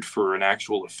DQ'd for an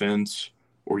actual offense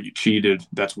or you cheated,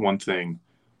 that's one thing.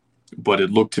 But it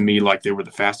looked to me like they were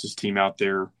the fastest team out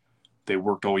there. They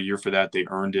worked all year for that. They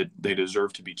earned it. They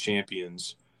deserve to be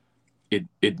champions. It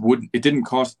didn't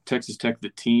cost Texas Tech the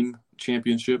team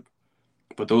championship,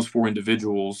 but those four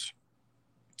individuals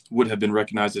would have been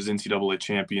recognized as NCAA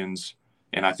champions.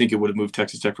 And I think it would have moved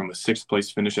Texas Tech from a sixth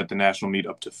place finish at the national meet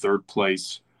up to third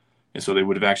place. And so they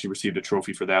would have actually received a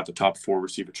trophy for that. The top four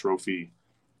receive a trophy,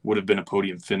 would have been a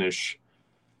podium finish.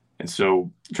 And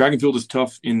so track and field is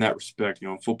tough in that respect.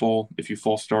 In football, if you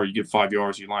false start, you get 5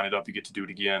 yards, you line it up, you get to do it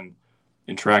again.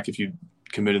 In track, if you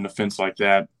commit an offense like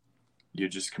that, you're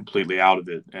just completely out of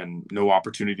it and no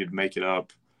opportunity to make it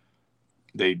up.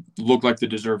 They look like the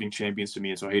deserving champions to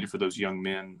me, and so I hate it for those young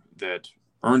men that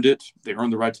earned it. They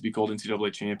earned the right to be called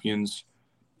NCAA champions,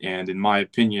 and in my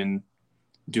opinion,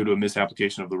 due to a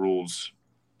misapplication of the rules,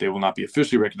 they will not be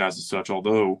officially recognized as such,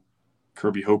 although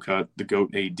Kirby Hocutt, the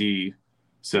GOAT AD,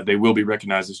 said they will be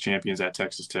recognized as champions at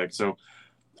Texas Tech. So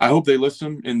I hope they list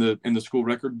them in the school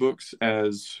record books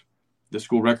as the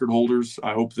school record holders.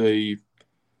 I hope they,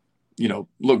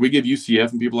 look, we give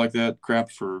UCF and people like that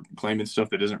crap for claiming stuff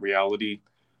that isn't reality.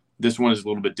 This one is a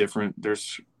little bit different.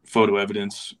 There's photo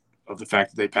evidence of the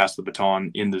fact that they passed the baton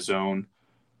in the zone.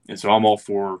 And so I'm all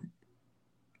for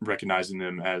recognizing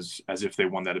them as if they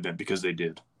won that event, because they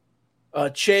did.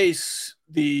 Chase,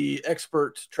 the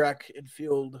expert track and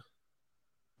field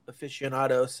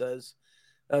aficionado says,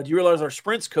 do you realize our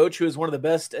sprints coach, who is one of the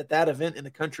best at that event in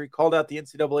the country, called out the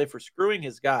NCAA for screwing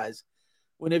his guys?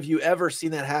 When have you ever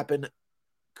seen that happen?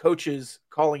 Coaches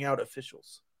calling out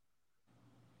officials.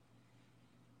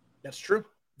 That's true.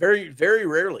 Very, very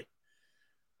rarely.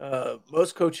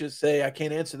 Most coaches say, I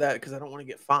can't answer that because I don't want to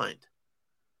get fined.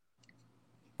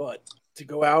 But to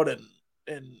go out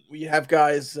and we have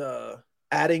guys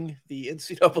adding the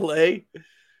NCAA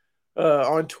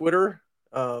on Twitter,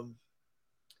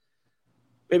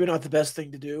 maybe not the best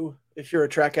thing to do if you're a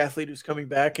track athlete who's coming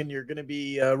back and you're going to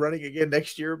be running again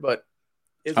next year. But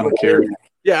I don't care.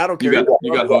 Yeah, I don't care.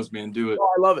 You got hose, man. Do it. Oh,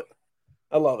 I love it.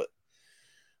 I love it.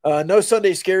 No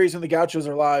Sunday scaries when the Gauchos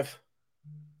are live.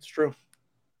 It's true.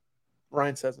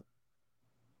 Ryan says it.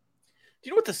 Do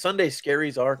you know what the Sunday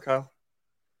scaries are, Kyle?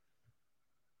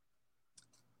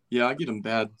 Yeah, I get them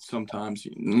bad sometimes.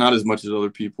 Not as much as other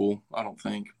people, I don't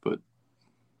think, but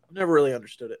I've never really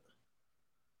understood it.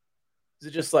 Is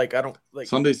it just like I don't like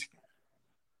Sunday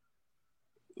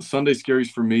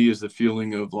scaries for me is the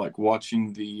feeling of like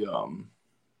watching the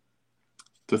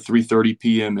 3:30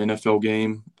 p.m. NFL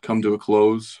game come to a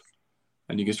close,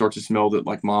 and you can start to smell that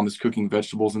like mom is cooking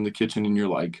vegetables in the kitchen, and you're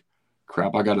like,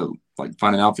 crap, I gotta like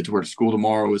find an outfit to wear to school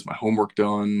tomorrow. Is my homework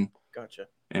done? Gotcha.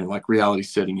 And like reality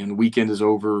setting in. The weekend is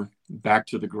over. Back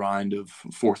to the grind of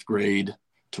fourth grade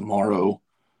tomorrow.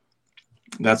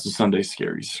 That's the Sunday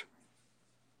scaries.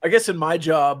 I guess in my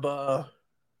job,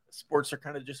 sports are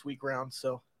kind of just week round,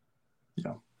 so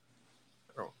yeah,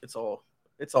 it's all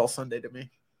Sunday to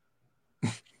me.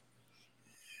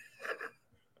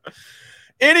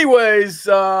 Anyways,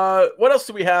 what else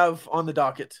do we have on the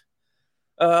docket?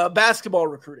 Basketball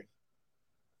recruiting.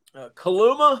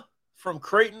 Kaluma from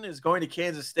Creighton is going to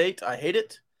Kansas State. I hate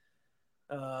it.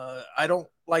 I don't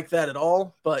like that at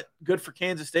all, but good for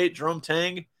Kansas State. Jerome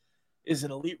Tang is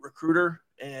an elite recruiter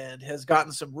and has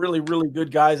gotten some really, really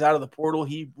good guys out of the portal.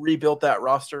 He rebuilt that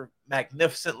roster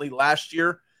magnificently last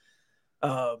year.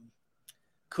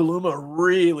 Kaluma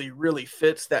really, really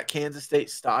fits that Kansas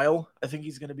State style. I think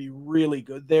he's going to be really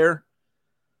good there.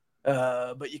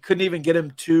 But you couldn't even get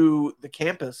him to the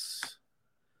campus.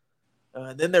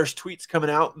 And then there's tweets coming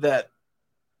out that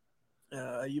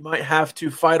you might have to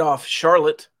fight off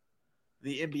Charlotte,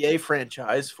 the NBA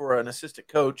franchise, for an assistant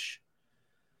coach.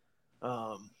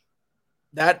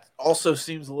 That also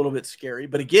seems a little bit scary.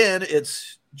 But again,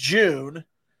 it's June.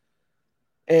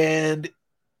 And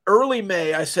early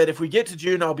May, I said, if we get to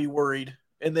June, I'll be worried.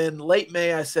 And then late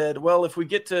May, I said, well, if we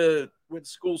get to when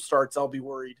school starts, I'll be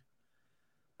worried.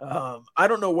 I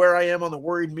don't know where I am on the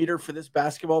worried meter for this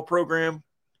basketball program,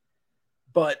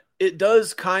 but it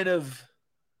does kind of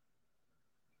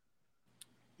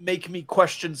make me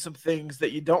question some things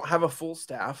that you don't have a full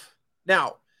staff.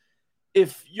 Now,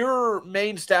 if your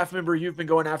main staff member you've been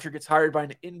going after gets hired by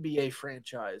an NBA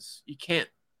franchise, you can't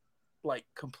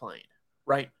complain,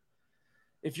 right?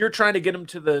 If you're trying to get him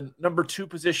to the number 2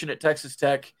 position at Texas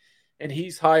Tech and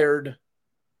he's hired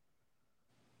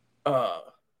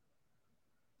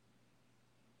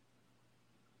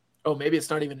maybe it's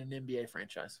not even an NBA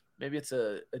franchise. Maybe it's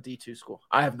a D2 school.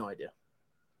 I have no idea.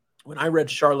 When I read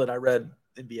Charlotte, I read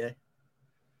NBA.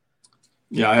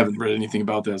 Yeah, I haven't read anything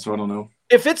about that, so I don't know.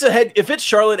 If it's a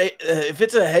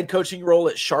head coaching role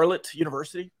at Charlotte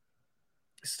University,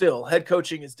 still head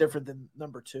coaching is different than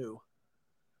number 2.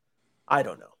 I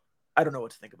don't know. I don't know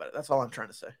what to think about it. That's all I'm trying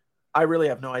to say. I really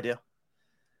have no idea.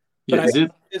 Yeah,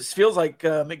 it feels like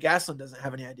McGaslin doesn't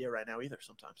have any idea right now either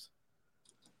sometimes.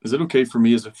 Is it okay for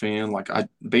me as a fan?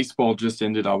 Baseball just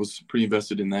ended. I was pretty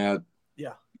invested in that.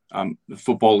 Yeah.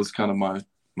 Football is kind of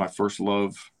my first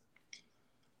love.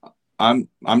 I'm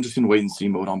just in wait and see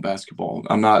mode on basketball.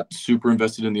 I'm not super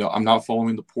invested I'm not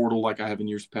following the portal like I have in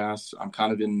years past. I'm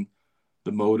kind of in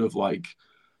the mode of I'm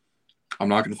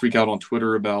not going to freak out on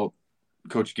Twitter about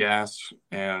Coach Gass,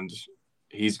 and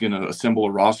he's going to assemble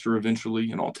a roster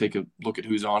eventually, and I'll take a look at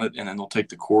who's on it, and then they'll take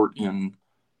the court in,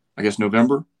 I guess,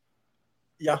 November.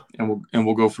 Yeah. And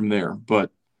we'll go from there.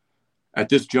 But at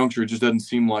this juncture, it just doesn't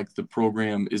seem like the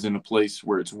program is in a place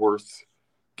where it's worth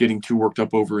getting too worked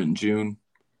up over in June.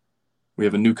 We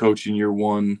have a new coach in year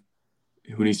 1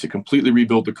 who needs to completely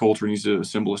rebuild the culture, needs to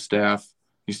assemble a staff,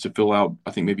 needs to fill out,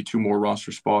 I think, maybe 2 more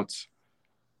roster spots.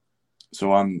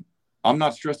 So I'm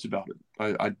not stressed about it.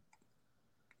 I'm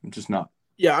just not.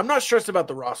 Yeah, I'm not stressed about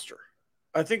the roster.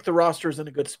 I think the roster is in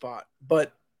a good spot,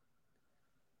 but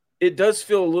it does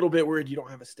feel a little bit weird you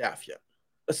don't have a staff yet.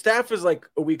 A staff is like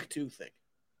a week 2 thing.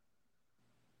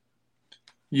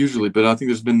 Usually, but I think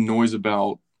there's been noise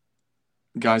about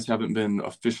guys haven't been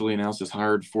officially announced as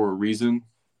hired for a reason.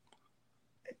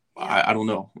 I don't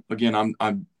know. Again,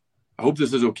 I hope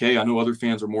this is okay. I know other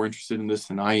fans are more interested in this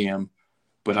than I am,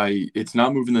 but it's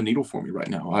not moving the needle for me right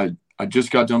now. I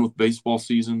just got done with baseball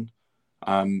season.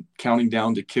 I'm counting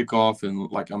down to kickoff, and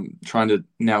I'm trying to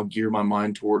now gear my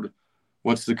mind toward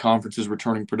what's the conference's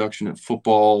returning production at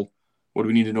football. What do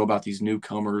we need to know about these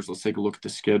newcomers? Let's take a look at the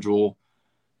schedule.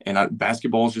 And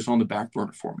basketball is just on the back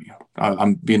burner for me.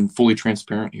 I'm being fully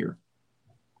transparent here.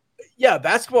 Yeah,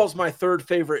 basketball is my third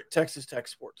favorite Texas Tech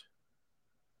sport.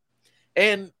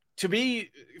 And to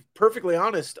be perfectly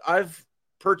honest, I've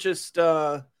purchased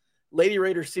Lady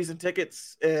Raiders season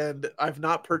tickets, and I've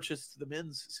not purchased the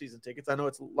men's season tickets. I know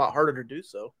it's a lot harder to do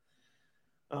so.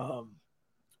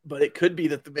 But it could be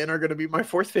that the men are going to be my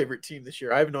fourth favorite team this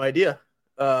year. I have no idea.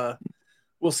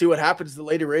 We'll see what happens. The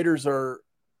Lady Raiders are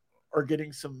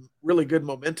getting some really good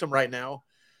momentum right now.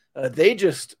 They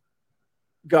just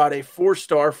got a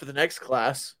 4-star for the next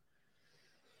class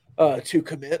to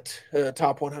commit,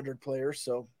 top 100 players.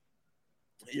 So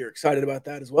you're excited about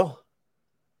that as well.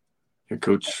 Yeah,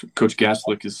 Coach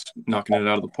Gaslick is knocking it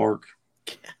out of the park.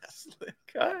 Gaslick.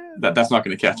 That's not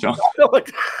going to catch on.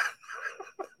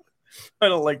 I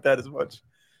don't like that as much.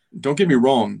 Don't get me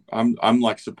wrong. I'm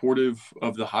supportive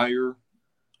of the hire.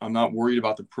 I'm not worried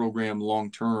about the program long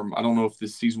term. I don't know if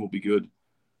this season will be good,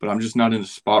 but I'm just not in a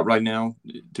spot right now,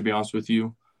 to be honest with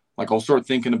you. I'll start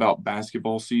thinking about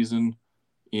basketball season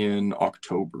in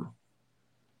October.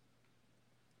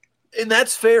 And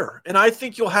that's fair. And I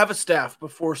think you'll have a staff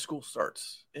before school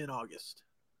starts in August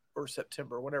or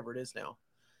September, whatever it is now.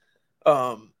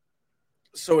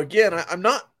 So again, I'm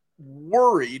not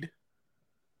worried,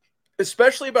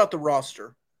 especially about the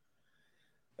roster,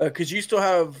 because you still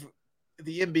have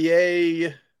the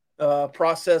NBA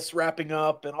process wrapping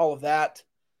up and all of that.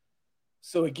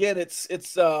 So again, it's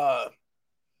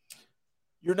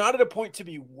you're not at a point to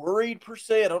be worried per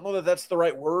se. I don't know that that's the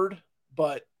right word,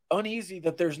 but uneasy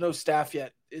that there's no staff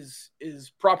yet is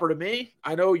proper to me.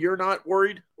 I know you're not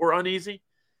worried or uneasy.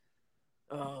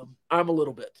 I'm a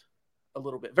little bit,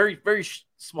 very, very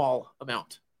small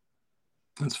amount.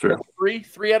 That's fair.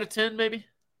 3 out of 10, maybe.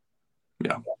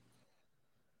 Yeah.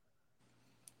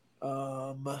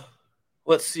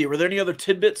 Let's see. Were there any other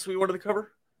tidbits we wanted to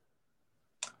cover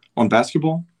on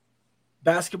basketball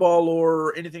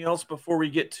or anything else before we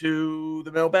get to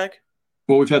the mailbag?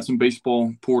 Well, we've had some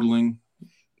baseball portaling.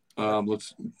 I'm going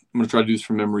to try to do this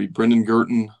from memory. Brendan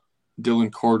Girton,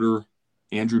 Dylan Carter,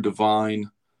 Andrew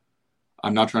Devine.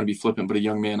 I'm not trying to be flippant, but a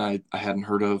young man I hadn't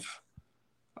heard of.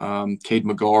 Cade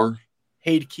McGarr.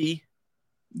 Hade Key.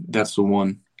 That's the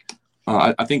one.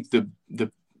 I think the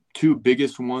two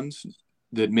biggest ones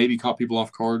that maybe caught people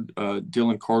off guard,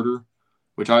 Dylan Carter,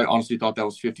 which I honestly thought that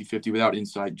was 50-50 without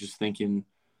insight, just thinking.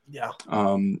 Yeah.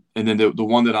 And then the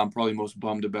one that I'm probably most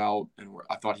bummed about and where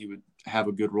I thought he would have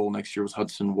a good role next year was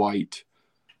Hudson White.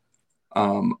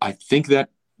 I think that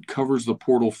covers the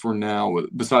portal for now,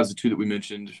 besides the two that we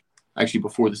mentioned actually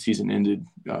before the season ended,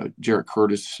 Jarrett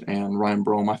Curtis and Ryan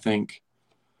Brome, I think.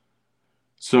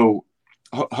 So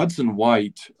Hudson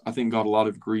White, I think, got a lot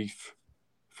of grief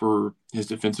for his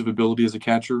defensive ability as a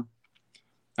catcher.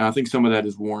 And I think some of that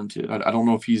is warranted. I don't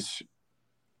know if he's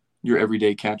your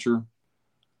everyday catcher,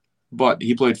 but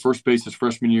he played first base his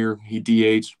freshman year. He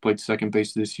DH'd, played second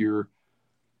base this year.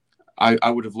 I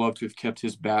would have loved to have kept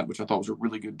his bat, which I thought was a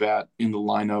really good bat, in the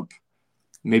lineup.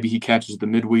 Maybe he catches the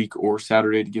midweek or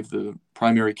Saturday to give the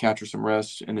primary catcher some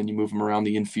rest, and then you move him around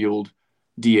the infield,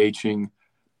 DHing.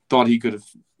 Thought he could have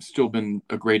still been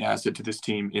a great asset to this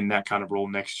team in that kind of role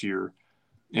next year,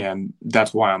 and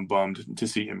that's why I'm bummed to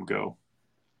see him go.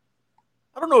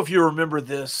 I don't know if you remember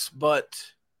this,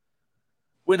 but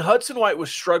when Hudson White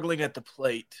was struggling at the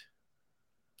plate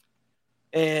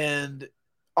and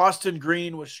Austin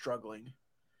Green was struggling,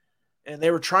 and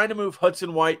they were trying to move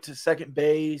Hudson White to second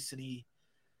base, and he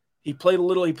played a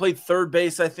little. He played third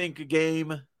base, I think, a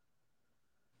game,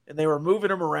 and they were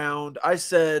moving him around. I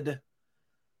said,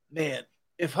 man,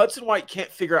 if Hudson White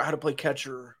can't figure out how to play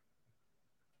catcher,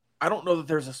 I don't know that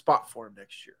there's a spot for him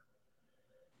next year.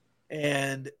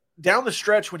 And down the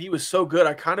stretch when he was so good,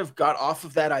 I kind of got off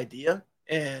of that idea.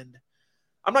 And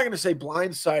I'm not going to say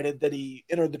blindsided that he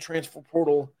entered the transfer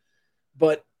portal,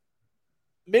 but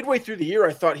midway through the year,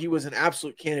 I thought he was an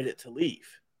absolute candidate to leave.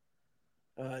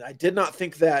 I did not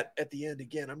think that at the end.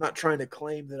 Again, I'm not trying to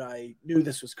claim that I knew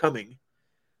this was coming.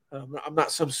 I'm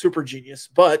not some super genius,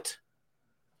 but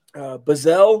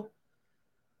Bazell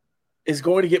is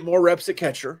going to get more reps at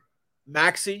catcher.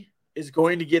 Maxey is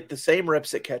going to get the same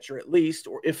reps at catcher at least,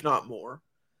 or if not more.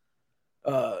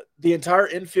 The entire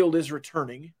infield is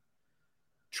returning.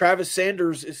 Travis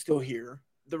Sanders is still here.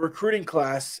 The recruiting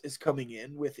class is coming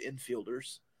in with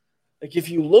infielders. Like, if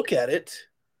you look at it,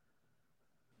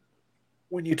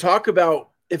 when you talk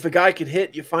about if a guy can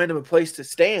hit, you find him a place to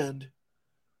stand,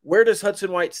 where does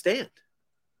Hudson White stand?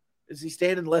 Does he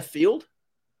stand in left field?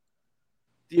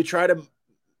 Do you try to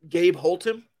Gabe Holt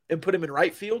him and put him in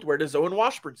right field? Where does Owen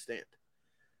Washburn stand?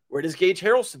 Where does Gage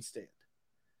Harrelson stand?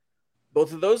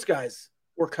 Both of those guys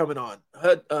were coming on.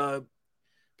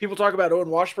 People talk about Owen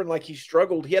Washburn like he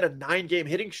struggled. He had a 9-game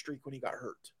hitting streak when he got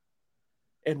hurt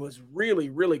and was really,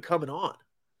 really coming on.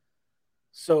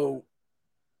 So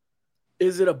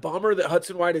is it a bummer that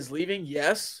Hudson White is leaving?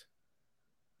 Yes.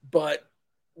 But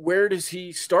where does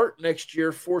he start next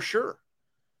year for sure?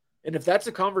 And if that's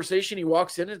a conversation, he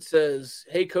walks in and says,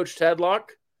 hey, Coach Tadlock,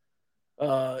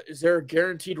 is there a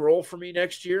guaranteed role for me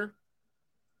next year?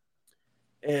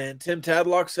 And Tim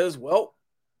Tadlock says, well,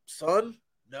 son,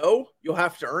 no, you'll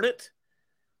have to earn it.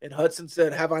 And Hudson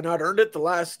said, have I not earned it the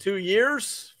last 2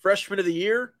 years? Freshman of the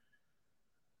year,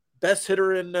 best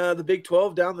hitter in the Big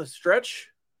 12 down the stretch.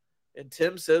 And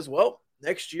Tim says, well,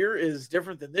 next year is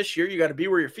different than this year. You got to be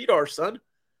where your feet are, son.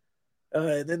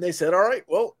 And then they said, all right,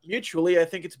 well, mutually, I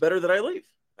think it's better that I leave.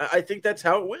 I think that's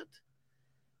how it went.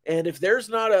 And if there's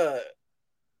not a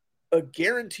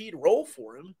guaranteed role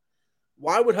for him,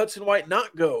 why would Hudson White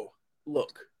not go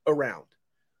look around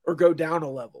or go down a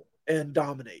level and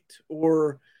dominate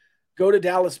or go to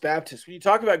Dallas Baptist? When you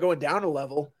talk about going down a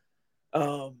level,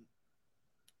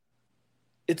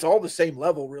 it's all the same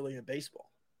level really in baseball.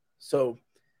 So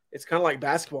it's kind of like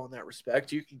basketball in that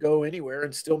respect. You can go anywhere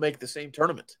and still make the same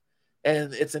tournament.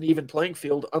 And it's an even playing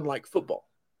field, unlike football.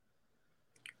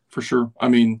 For sure. I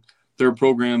mean, there are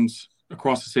programs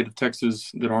across the state of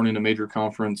Texas that aren't in a major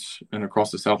conference, and across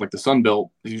the South, like the Sun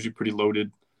Belt, is usually pretty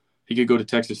loaded. He could go to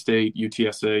Texas State,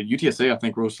 UTSA. UTSA, I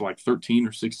think, rose to like 13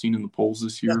 or 16 in the polls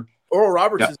this year. Yeah. Oral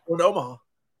Roberts is going to Omaha.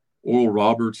 Oral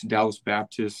Roberts, Dallas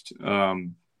Baptist.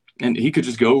 And he could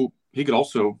just go – he could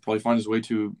also probably find his way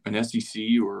to an SEC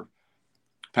or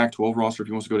Pac-12 roster if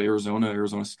he wants to go to Arizona,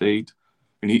 Arizona State.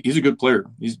 And he's a good player.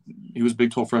 He was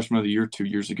Big 12 Freshman of the Year 2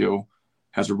 years ago.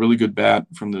 Has a really good bat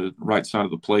from the right side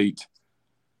of the plate.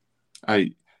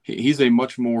 He's a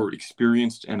much more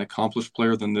experienced and accomplished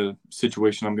player than the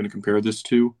situation I'm going to compare this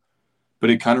to.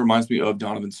 But it kind of reminds me of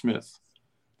Donovan Smith.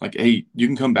 Like, hey, you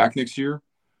can come back next year.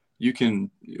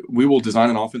 We will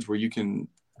design an offense where you can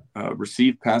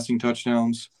receive passing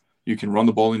touchdowns. You can run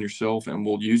the ball in yourself, and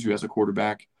we'll use you as a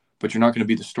quarterback. But you're not going to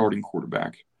be the starting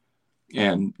quarterback.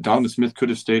 And Donovan Smith could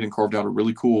have stayed and carved out a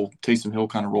really cool Taysom Hill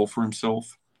kind of role for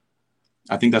himself.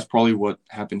 I think that's probably what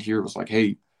happened here. It was like,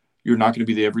 hey, you're not going to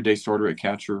be the everyday starter at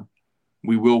catcher.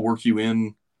 We will work you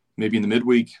in maybe in the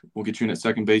midweek. We'll get you in at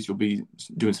second base. You'll be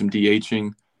doing some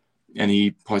DHing. And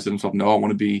he probably said to himself, no, I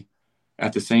want to be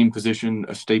at the same position,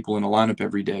 a staple in a lineup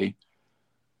every day.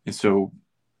 And so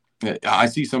I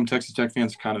see some Texas Tech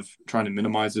fans kind of trying to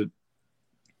minimize it.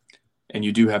 And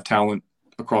you do have talent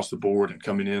across the board and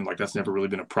coming in. Like, that's never really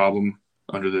been a problem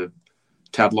under the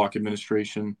Tadlock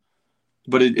administration.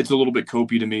 But it's a little bit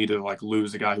copy to me to like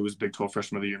lose a guy who was Big 12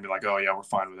 Freshman of the Year and be like, oh yeah, we're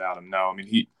fine without him. No, I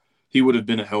mean, he would have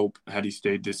been a help had he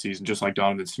stayed this season, just like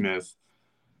Donovan Smith.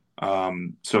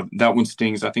 So that one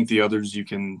stings. I think the others you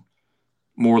can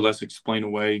more or less explain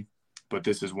away, but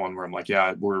this is one where I'm like,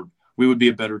 yeah, we would be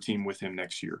a better team with him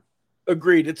next year.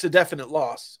 Agreed. It's a definite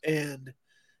loss, and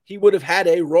he would have had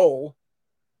a role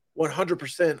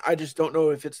 100%. I just don't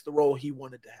know if it's the role he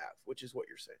wanted to have, which is what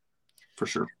you're saying. For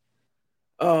sure.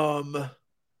 And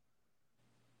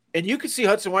you could see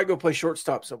Hudson White go play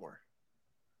shortstop somewhere.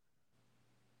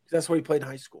 That's what he played in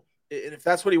high school. And if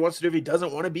that's what he wants to do, if he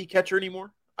doesn't want to be catcher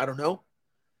anymore, I don't know.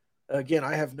 Again,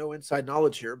 I have no inside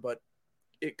knowledge here, but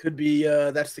it could be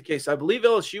that's the case. I believe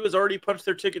LSU has already punched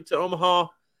their ticket to Omaha.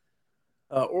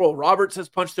 Oral Roberts has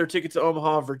punched their ticket to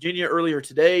Omaha. Virginia earlier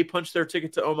today punched their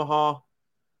ticket to Omaha.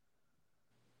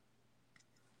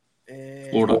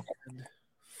 And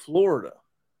Florida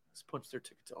has punched their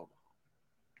ticket to Omaha.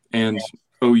 And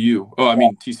OU. Oh, I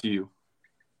mean TCU.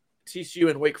 TCU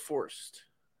and Wake Forest.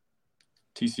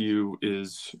 TCU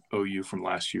is OU from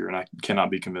last year, and I cannot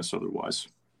be convinced otherwise.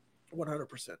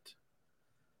 100%.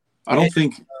 I don't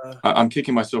think I'm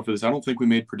kicking myself for this. I don't think we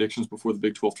made predictions before the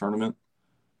Big 12 tournament.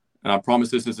 And I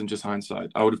promise this isn't just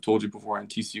hindsight. I would have told you beforehand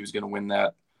TCU was going to win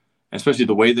that. And especially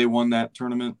the way they won that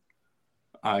tournament,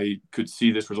 I could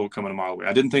see this result coming a mile away.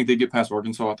 I didn't think they'd get past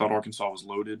Arkansas. I thought Arkansas was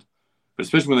loaded. But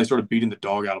especially when they started beating the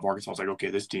dog out of Arkansas, I was like, okay,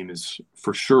 this team is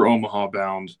for sure Omaha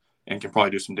bound and can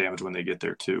probably do some damage when they get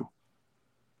there too.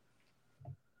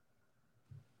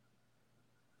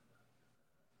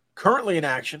 Currently in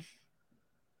action,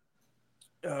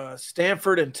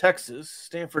 Stanford and Texas.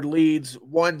 Stanford leads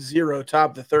 1-0,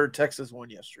 top the third. Texas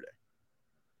won yesterday.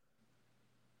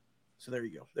 So there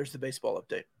you go. There's the baseball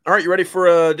update. All right, you ready for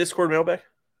a Discord mailbag?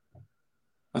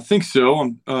 I think so.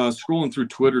 I'm scrolling through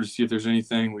Twitter to see if there's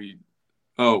anything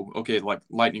like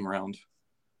lightning round.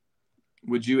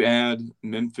 Would you add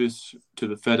Memphis to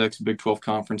the FedEx Big 12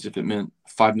 Conference if it meant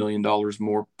 $5 million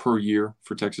more per year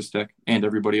for Texas Tech and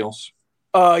everybody else?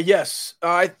 Yes.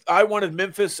 I wanted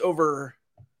Memphis over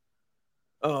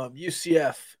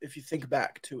UCF, if you think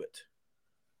back to it.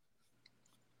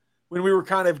 When we were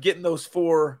kind of getting those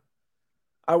four,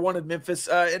 I wanted Memphis.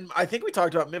 And I think we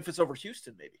talked about Memphis over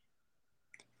Houston, maybe.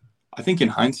 I think in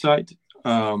hindsight,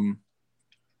 I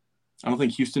don't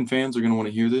think Houston fans are going to want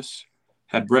to hear this.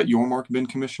 Had Brett Yormark been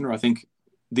commissioner, I think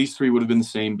these three would have been the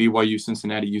same: BYU,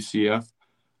 Cincinnati, UCF.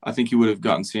 I think he would have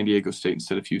gotten San Diego State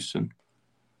instead of Houston.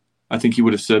 I think he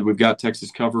would have said, we've got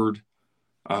Texas covered.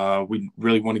 We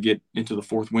really want to get into the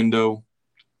fourth window.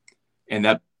 And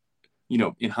that,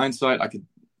 in hindsight, I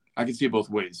could see it both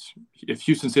ways. If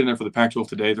Houston's sitting there for the Pac-12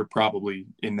 today, they're probably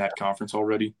in that conference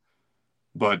already.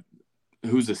 But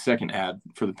who's the second ad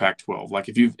for the Pac-12? Like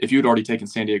if you'd already taken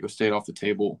San Diego State off the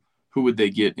table, who would they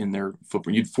get in their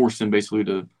footprint? You'd force them basically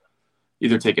to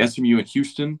either take SMU and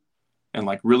Houston and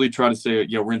like really try to say,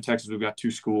 yeah, we're in Texas. We've got two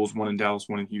schools, one in Dallas,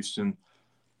 one in Houston.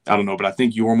 I don't know, but I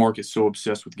think Yormark is so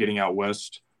obsessed with getting out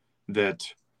west that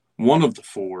one of the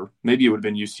four, maybe it would have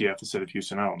been UCF instead of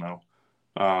Houston. I don't know.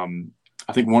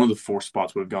 I think one of the four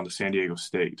spots would have gone to San Diego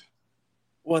State.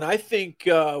 Well, and I think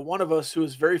one of us who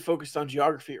was very focused on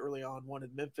geography early on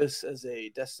wanted Memphis as a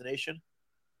destination.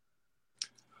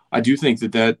 I do think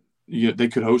that they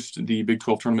could host the Big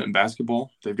 12 tournament in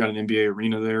basketball. They've got an NBA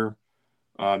arena there.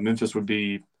 Memphis would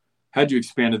be, had you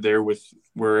expanded there with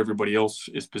where everybody else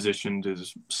is positioned,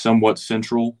 is somewhat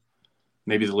central.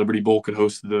 Maybe the Liberty Bowl could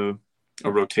host a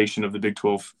rotation of the Big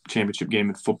 12 championship game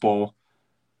in football.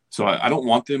 So I don't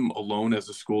want them alone as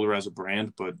a school or as a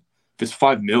brand, but if it's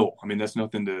 $5 million, I mean, that's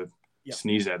nothing to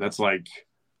sneeze at. That's like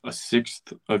a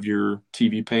sixth of your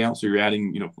TV payout. So you're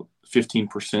adding,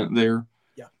 15% there.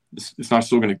 Yeah. It's not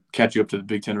still going to catch you up to the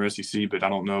Big Ten or SEC, but I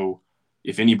don't know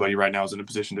if anybody right now is in a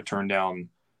position to turn down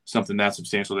something that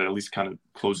substantial that at least kind of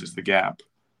closes the gap.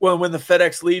 Well, when the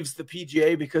FedEx leaves the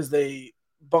PGA because they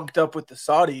bunked up with the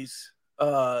Saudis,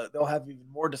 they'll have even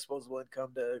more disposable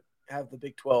income to have the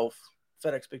Big 12,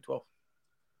 FedEx Big 12.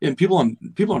 And people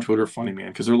on Twitter are funny, man,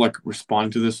 because they're like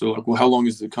responding to this. They're like, well, how long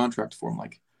is the contract for? I'm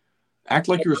like, act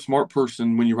like you're a smart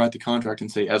person when you write the contract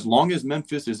and say, as long as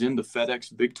Memphis is in the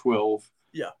FedEx Big 12,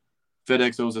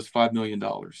 FedEx owes us $5 million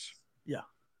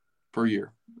per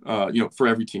year, for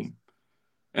every team.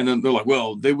 And then they're like,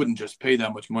 well, they wouldn't just pay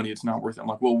that much money. It's not worth it. I'm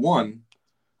like, well, one,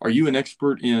 are you an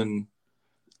expert in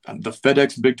the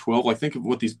FedEx Big 12? Like, think of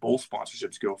what these bowl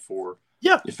sponsorships go for.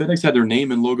 Yeah. If FedEx had their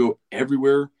name and logo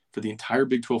everywhere for the entire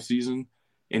Big 12 season,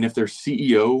 and if their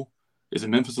CEO is a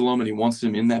Memphis alum and he wants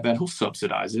them in that bad, he'll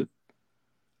subsidize it.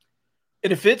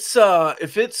 And if it's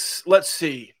let's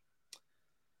see,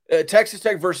 Texas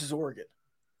Tech versus Oregon.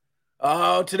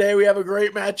 Oh, today we have a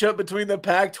great matchup between the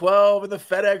Pac-12 and the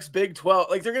FedEx Big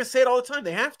 12. Like, they're going to say it all the time.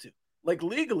 They have to. Like,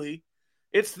 legally,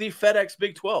 it's the FedEx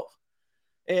Big 12.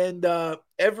 And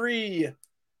every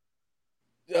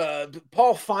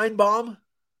Paul Feinbaum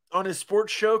on his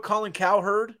sports show, Colin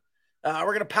Cowherd, we're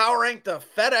going to power rank the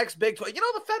FedEx Big 12.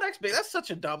 The FedEx Big, that's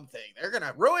such a dumb thing. They're going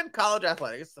to ruin college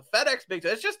athletics. It's the FedEx Big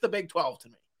 12. It's just the Big 12 to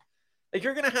me. Like,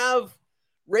 you're going to have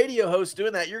radio hosts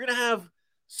doing that. You're going to have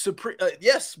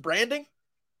branding.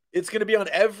 It's going to be on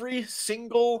every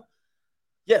single.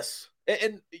 Yes.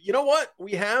 And you know what?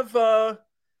 We've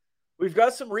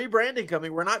got some rebranding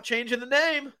coming. We're not changing the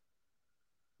name.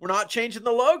 We're not changing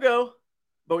the logo,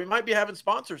 but we might be having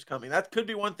sponsors coming. That could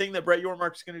be one thing that Brett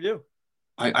Yormark's going to do.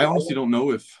 I honestly don't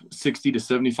know if 60 to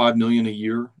 75 million a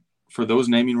year for those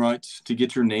naming rights to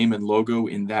get your name and logo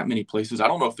in that many places. I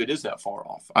don't know if it is that far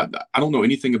off. I don't know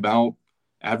anything about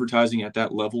advertising at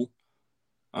that level.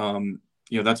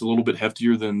 That's a little bit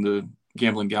heftier than the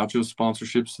Gambling Gauchos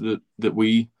sponsorships that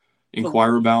we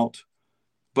inquire about.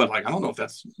 But I don't know if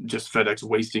that's just FedEx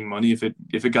wasting money if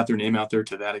it got their name out there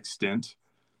to that extent.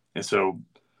 And so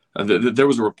there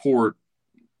was a report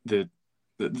that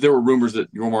there were rumors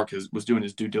that Yormark was doing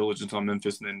his due diligence on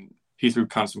Memphis, and then he threw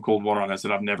kind of some cold water on that. Said,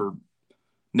 I've never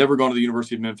gone to the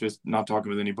University of Memphis, not talking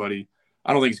with anybody.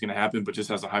 I don't think it's going to happen, but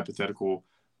just as a hypothetical,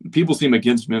 people seem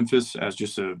against Memphis as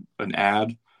just an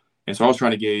ad. And so I was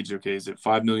trying to gauge, okay, is it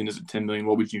 5 million? Is it 10 million?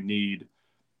 What would you need?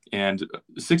 And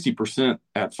 60%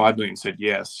 at 5 million said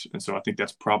yes. And so I think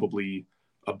that's probably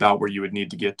about where you would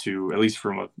need to get to, at least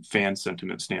from a fan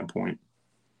sentiment standpoint.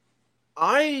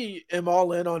 I am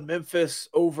all in on Memphis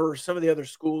over some of the other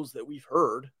schools that we've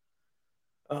heard.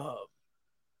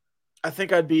 I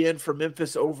think I'd be in for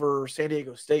Memphis over San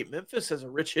Diego State. Memphis has a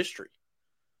rich history.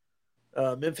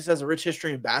 Memphis has a rich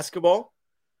history in basketball.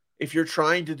 If you're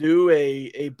trying to do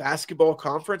a basketball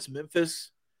conference,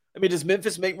 Memphis, I mean, does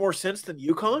Memphis make more sense than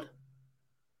UConn?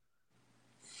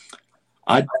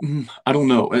 I don't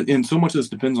know. And so much of this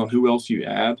depends on who else you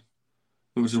add,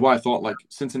 which is why I thought like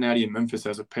Cincinnati and Memphis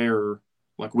as a pair,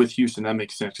 like with Houston, that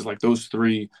makes sense. Because like those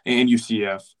three and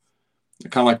UCF,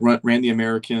 kind of like ran the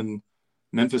American.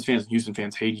 Memphis fans and Houston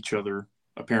fans hate each other,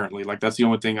 apparently. Like that's the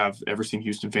only thing I've ever seen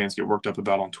Houston fans get worked up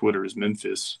about on Twitter is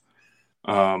Memphis.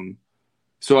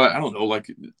 So I don't know.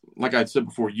 Like I said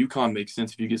before, UConn makes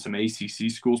sense if you get some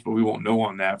ACC schools, but we won't know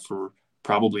on that for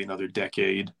probably another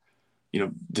decade. You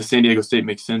know, does San Diego State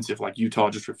make sense if like Utah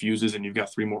just refuses and you've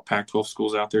got 3 more Pac-12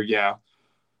 schools out there? Yeah.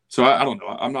 So I don't know.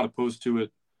 I'm not opposed to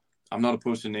it. I'm not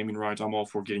opposed to naming rights. I'm all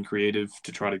for getting creative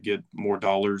to try to get more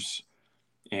dollars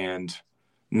and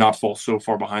not fall so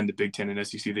far behind the Big Ten and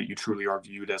SEC that you truly are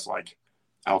viewed as like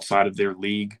outside of their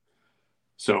league.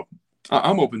 So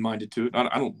I'm open-minded to it.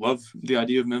 I don't love the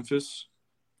idea of Memphis,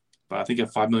 but I think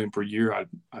at $5 million per year,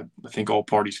 I think all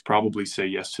parties probably say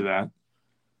yes to that.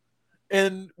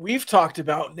 And we've talked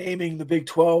about naming the Big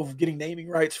 12, getting naming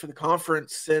rights for the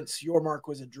conference since Yormark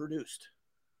was introduced.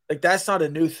 Like that's not a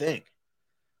new thing.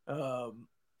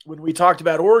 When we talked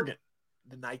about Oregon,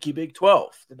 the Nike Big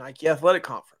 12, the Nike Athletic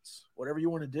Conference, whatever you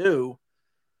want to do,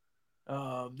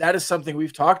 that is something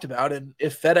we've talked about. And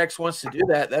if FedEx wants to do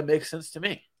that, that makes sense to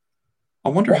me. I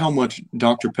wonder how much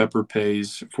Dr. Pepper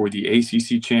pays for the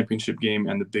ACC championship game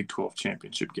and the Big 12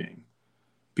 championship game.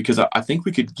 Because I think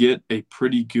we could get a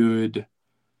pretty good,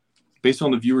 based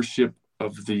on the viewership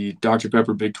of the Dr.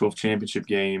 Pepper Big 12 championship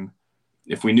game,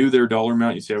 if we knew their dollar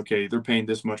amount, you'd say, okay, they're paying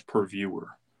this much per viewer.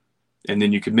 And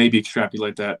then you could maybe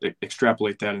extrapolate that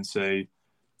and say,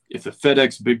 if the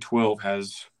FedEx Big 12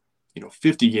 has,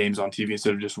 50 games on TV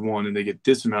instead of just one, and they get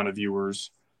this amount of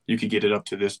viewers, you could get it up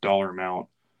to this dollar amount.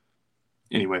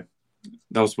 Anyway,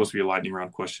 that was supposed to be a lightning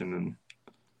round question, and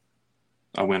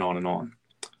I went on and on.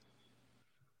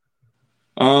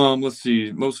 Let's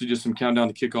see. Mostly just some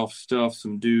countdown to kickoff stuff,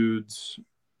 some dudes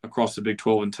across the Big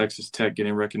 12 and Texas Tech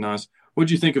getting recognized. What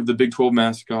did you think of the Big 12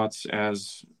 mascots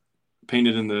as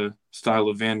painted in the style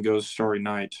of Van Gogh's Starry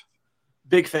Night?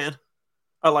 Big fan.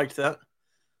 I liked that.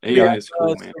 AI is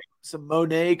cool, man. Some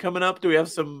Monet coming up. Do we have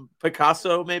some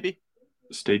Picasso maybe?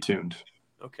 Stay tuned.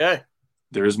 Okay.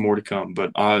 There is more to come,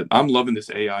 but I'm loving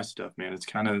this AI stuff, man. It's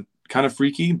kind of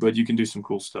freaky, but you can do some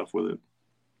cool stuff with it.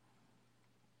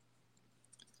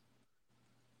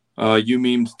 You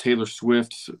memed Taylor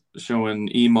Swift showing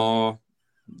Emaw.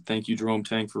 Thank you, Jerome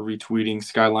Tang, for retweeting.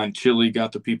 Skyline Chili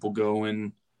got the people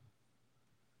going.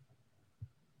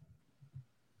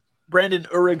 Brandon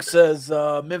Uhrig says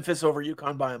Memphis over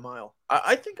UConn by a mile.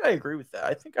 I think I agree with that.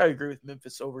 I think I agree with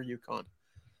Memphis over UConn.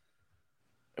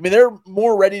 I mean, they're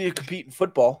more ready to compete in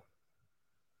football.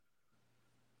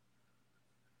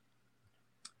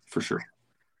 For sure.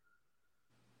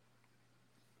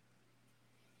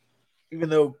 Even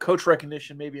though coach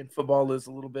recognition maybe in football is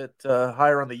a little bit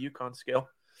higher on the UConn scale.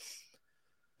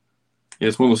 Yeah,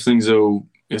 it's one of those things, though,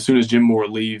 as soon as Jim Moore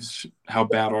leaves, how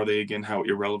bad are they again? How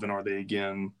irrelevant are they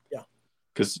again? Yeah.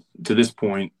 Because to this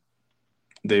point,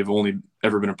 they've only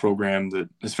ever been a program that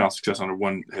has found success under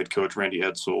one head coach, Randy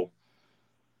Edsall.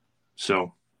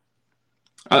 So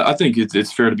I think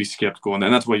it's fair to be skeptical, and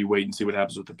that's why you wait and see what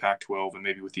happens with the Pac-12 and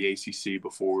maybe with the ACC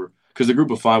before – because the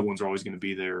group of 5 ones are always going to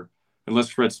be there. Unless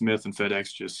Fred Smith and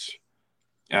FedEx just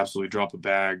absolutely drop a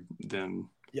bag, then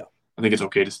yeah, I think it's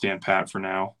okay to stand pat for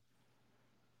now.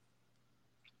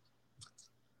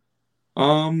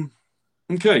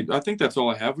 Okay, I think that's all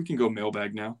I have. We can go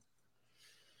mailbag now.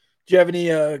 Do you have any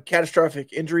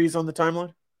catastrophic injuries on the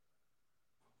timeline?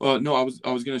 No, I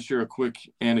was going to share a quick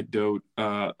anecdote.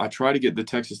 I try to get the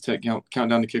Texas Tech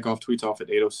countdown to kickoff tweets off at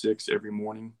 8:06 every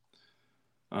morning.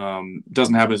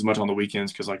 Doesn't happen as much on the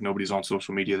weekends because like nobody's on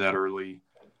social media that early.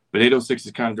 But 8:06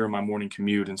 is kind of during my morning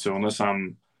commute, and so unless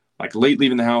I'm like late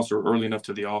leaving the house or early enough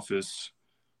to the office,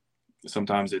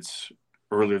 sometimes it's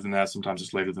earlier than that, sometimes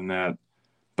it's later than that.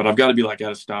 But I've got to be like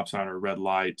at a stop sign or a red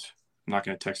light. I'm not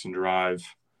going to text and drive.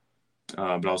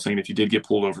 But I was saying if you did get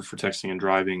pulled over for texting and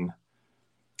driving,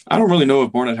 I don't really know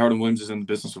if Barnett Howard and Williams is in the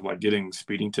business of like getting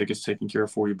speeding tickets taken care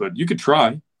of for you, but you could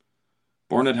try.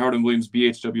 Barnett Howard and Williams,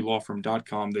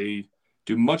 bhwlawfirm.com. They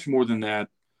do much more than that.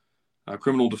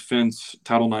 Criminal defense,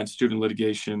 Title IX student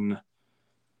litigation,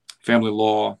 family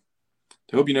law.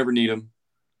 They hope you never need them.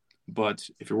 But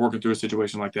if you're working through a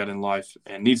situation like that in life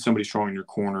and need somebody strong in your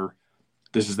corner,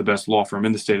 this is the best law firm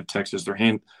in the state of Texas.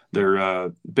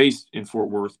 They're based in Fort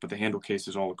Worth, but they handle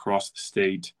cases all across the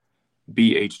state.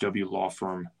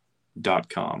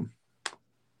 bhwlawfirm.com.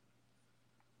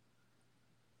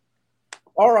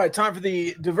 All right, time for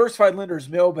the Diversified Lenders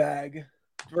mailbag.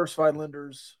 Diversified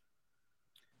Lenders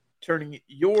turning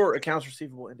your accounts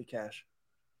receivable into cash.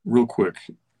 Real quick,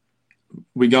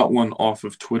 we got one off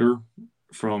of Twitter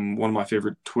from one of my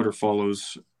favorite Twitter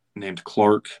follows named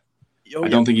Clark. I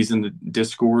don't think he's in the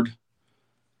Discord,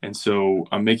 and so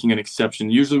I'm making an exception.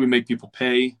 Usually we make people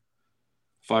pay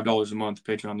 $5 a month,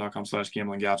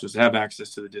 patreon.com/GamblingGauchos, to have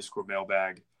access to the Discord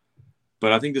mailbag.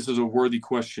 But I think this is a worthy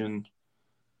question,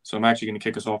 so I'm actually going to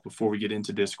kick us off before we get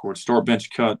into Discord. Start, bench,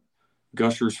 cut,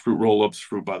 Gushers, fruit roll-ups,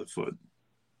 fruit by the foot.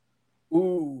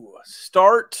 Ooh,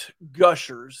 start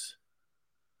Gushers,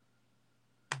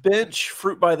 bench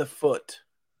fruit by the foot,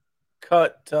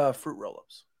 cut fruit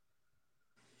roll-ups.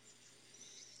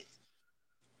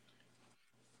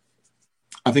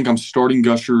 I think I'm starting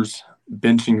Gushers,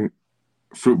 benching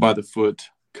fruit by the foot,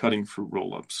 cutting fruit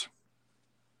roll-ups.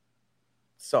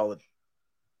 Solid.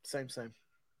 Same.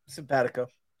 Simpatico.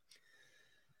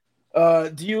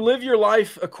 Do you live your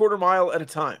life a quarter mile at a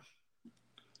time?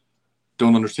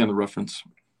 Don't understand the reference.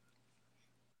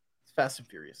 It's Fast and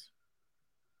Furious.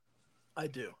 I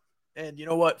do. And you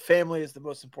know what? Family is the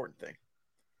most important thing.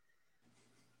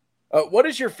 What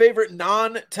is your favorite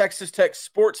non-Texas Tech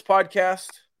sports podcast?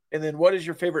 And then what is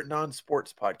your favorite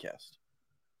non-sports podcast?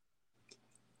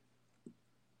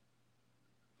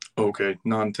 Okay,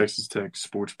 non-Texas Tech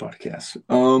sports podcast.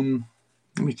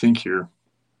 Let me think here.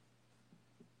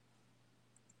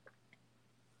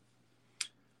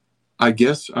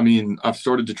 I've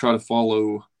started to try to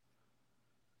follow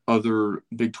other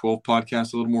Big 12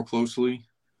 podcasts a little more closely.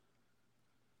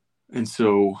 And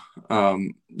so,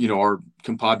 our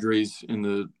compadres in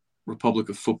the Republic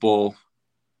of Football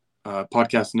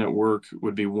podcast network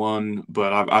would be one,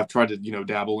 but I've tried to,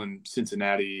 dabble in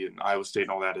Cincinnati and Iowa State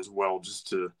and all that as well, just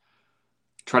to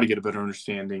try to get a better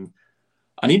understanding.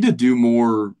 I need to do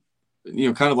more,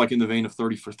 kind of like in the vein of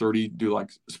 30 for 30, do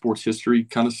like sports history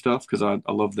kind of stuff, because I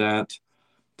love that.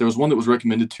 There was one that was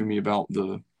recommended to me about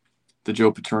the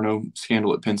Joe Paterno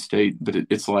scandal at Penn State, but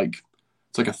it's like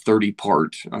a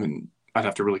 30-part. I'd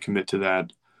have to really commit to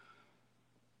that.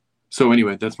 So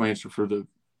anyway, that's my answer for the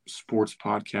sports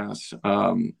podcast.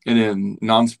 And then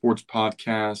non-sports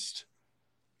podcast,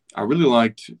 I really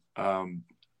liked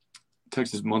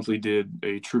Texas Monthly did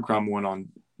a true crime one on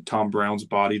Tom Brown's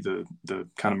body, the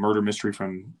kind of murder mystery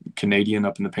from Canadian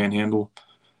up in the Panhandle.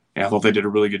 And I thought they did a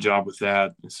really good job with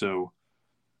that. And so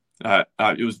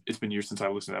it's been years since I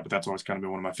listened to that, but that's always kind of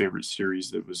been one of my favorite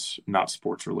series that was not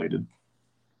sports related.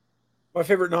 My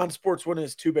favorite non-sports one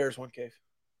is Two Bears, One Cave.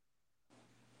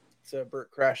 It's Brent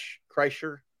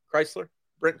Chrysler,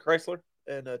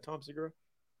 and Tom Segura.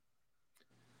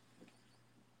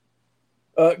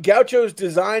 Gauchos,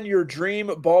 design your dream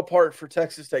ballpark for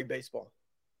Texas Tech baseball.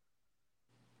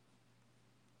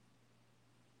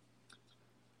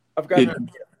 I've got an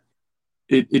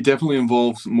idea. It definitely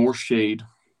involves more shade,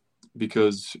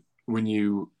 because when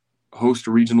you host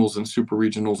regionals and super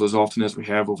regionals as often as we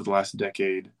have over the last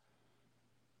decade,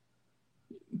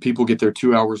 people get there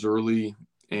 2 hours early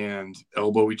and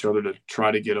elbow each other to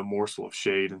try to get a morsel of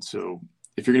shade. And so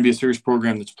if you're going to be a serious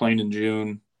program that's playing in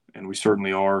June, and we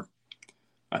certainly are,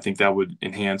 I think that would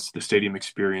enhance the stadium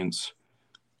experience.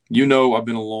 I've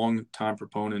been a long time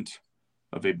proponent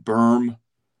of a berm.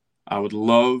 I would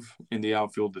love in the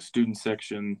outfield, the student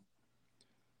section,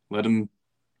 let them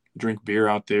drink beer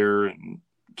out there and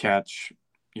catch,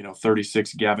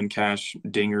 36 Gavin Cash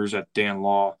dingers at Dan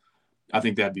Law. I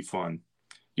think that'd be fun.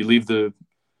 You leave the,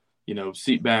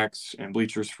 seat backs and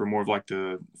bleachers for more of like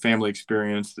the family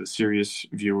experience, the serious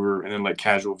viewer, and then let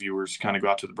casual viewers kind of go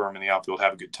out to the berm in the outfield,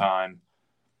 have a good time.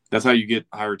 That's how you get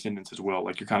higher attendance as well.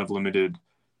 Like, you're kind of limited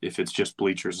if it's just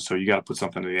bleachers. And so you got to put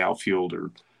something in the outfield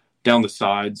or down the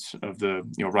sides of the,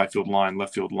 right field line,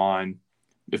 left field line.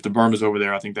 If the berm is over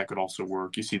there, I think that could also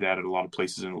work. You see that at a lot of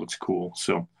places and it looks cool.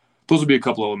 So those would be a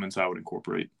couple elements I would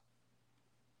incorporate.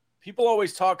 People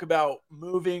always talk about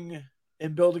moving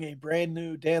and building a brand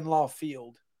new Dan Law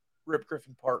field, Rip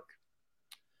Griffin Park.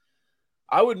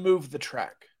 I would move the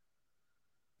track.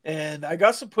 And I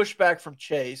got some pushback from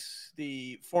Chase,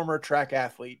 the former track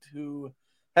athlete, who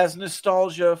has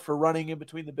nostalgia for running in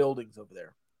between the buildings over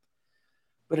there.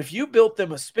 But if you built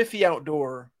them a spiffy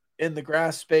outdoor in the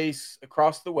grass space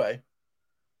across the way,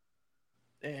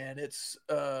 and it's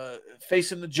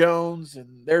facing the Jones,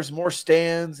 and there's more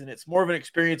stands, and it's more of an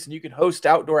experience, and you can host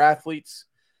outdoor athletes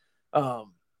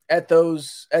at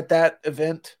that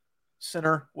event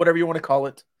center, whatever you want to call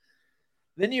it.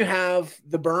 Then you have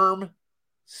the berm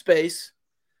space,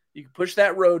 You can push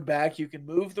that road back. You can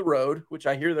move the road, which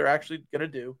I hear they're actually going to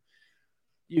do.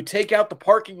 You take out the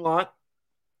parking lot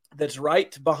that's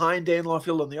right behind Danlaw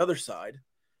Field on the other side.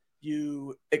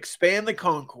 You expand the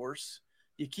concourse.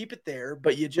 You keep it there,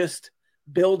 but you just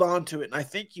build onto it. And I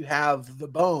think you have the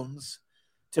bones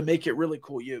to make it really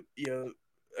cool. You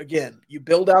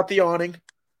build out the awning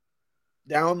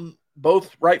down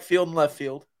both right field and left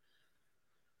field.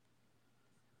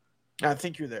 I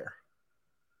think you're there.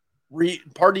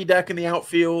 Party deck in the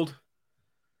outfield.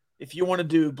 If you want to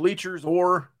do bleachers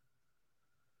or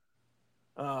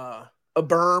a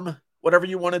berm, whatever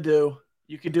you want to do,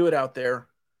 you can do it out there.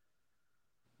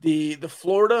 The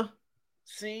Florida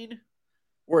scene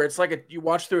where it's like you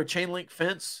watch through a chain link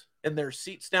fence and there's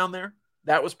seats down there.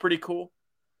 That was pretty cool.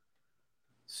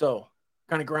 So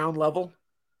kind of ground level.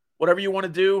 Whatever you want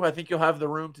to do, I think you'll have the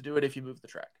room to do it if you move the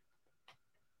track.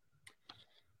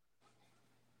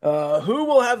 Who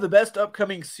will have the best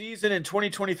upcoming season in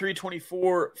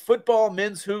 2023-24? Football,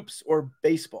 men's hoops, or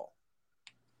baseball?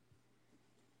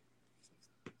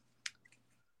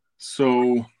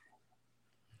 So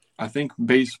I think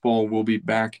baseball will be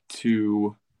back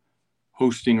to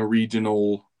hosting a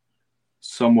regional,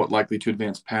 somewhat likely to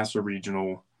advance past a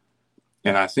regional.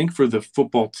 And I think for the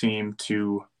football team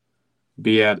to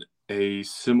be at a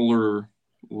similar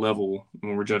level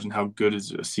when we're judging how good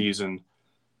is a season,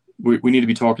 we need to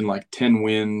be talking like 10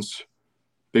 wins,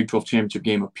 Big 12 championship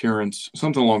game appearance,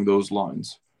 something along those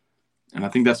lines. And I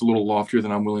think that's a little loftier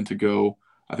than I'm willing to go.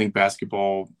 I think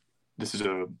basketball, this is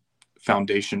a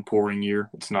foundation pouring year.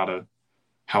 It's not a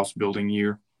house building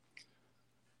year.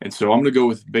 And so I'm going to go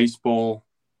with baseball,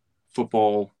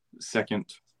 football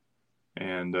second.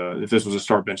 And if this was a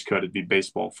start bench cut, it'd be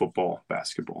baseball, football,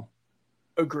 basketball.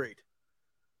 Agreed.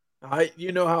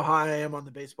 You know how high I am on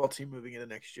the baseball team moving into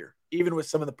next year, even with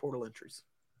some of the portal entries.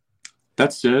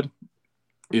 That said,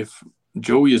 if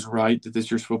Joey is right that this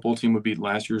year's football team would beat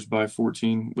last year's by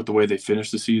 14 with the way they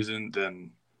finished the season,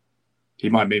 then he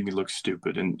might make me look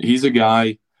stupid. And he's a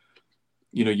guy,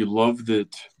 you love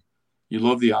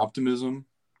the optimism.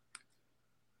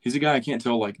 He's a guy I can't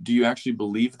tell, like, do you actually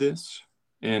believe this?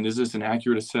 And is this an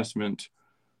accurate assessment?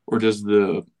 Or does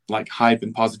the, hype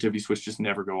and positivity switch just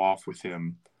never go off with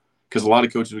him? Because a lot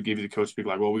of coaches would give you the coach speak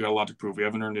like, well, we got a lot to prove. We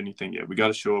haven't earned anything yet. We got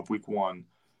to show up week one. And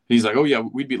he's like, oh, yeah,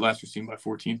 we beat last year's team by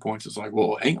 14 points. It's like,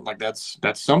 well, hang on, that's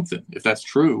something if that's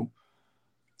true.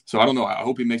 So I don't know. I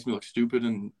hope he makes me look stupid.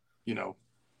 And,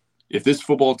 if this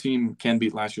football team can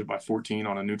beat last year by 14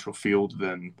 on a neutral field,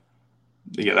 then,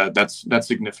 yeah, that's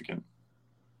significant.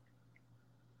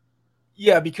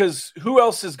 Yeah, because who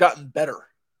else has gotten better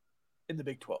in the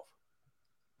Big 12?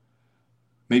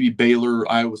 Maybe Baylor,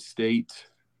 Iowa State,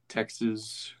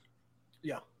 Texas.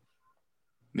 Yeah.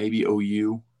 Maybe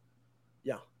OU.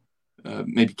 Yeah.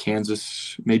 Maybe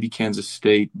Kansas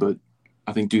State, but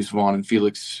I think Deuce Vaughn and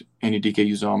Felix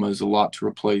Anudike-Uzomah is a lot to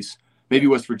replace. Maybe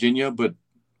West Virginia, but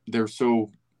they were so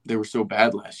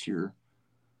bad last year.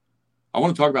 I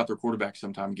want to talk about their quarterback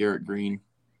sometime, Garrett Green.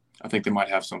 I think they might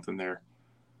have something there.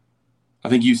 I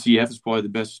think UCF is probably the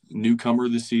best newcomer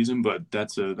this season, but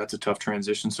that's a tough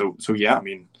transition. So yeah, I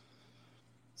mean,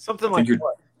 something like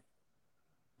what?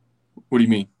 What do you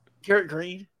mean? Garrett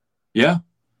Green? Yeah,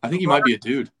 I think he might be a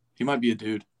dude.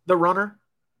 The runner?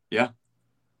 Yeah.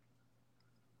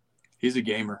 He's a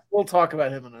gamer. We'll talk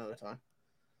about him another time.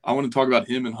 I want to talk about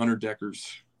him and Hunter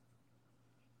Deckers.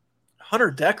 Hunter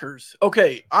Deckers?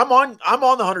 Okay, I'm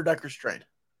on the Hunter Deckers train.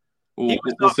 We'll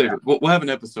save it. We'll have an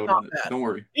episode on it. Don't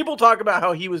worry. People talk about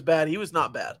how he was bad. He was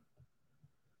not bad.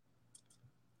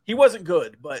 He wasn't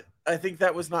good, but I think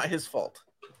that was not his fault.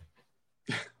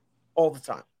 All the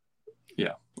time.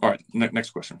 Yeah. All right.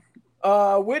 Next question.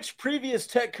 Which previous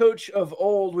Tech coach of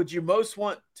old would you most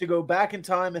want to go back in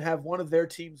time and have one of their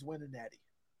teams win a natty?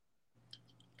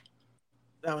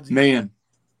 That one's easy. Man.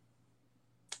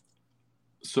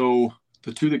 So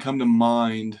the two that come to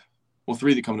mind,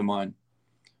 three that come to mind.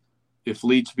 If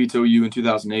Leach beats OU in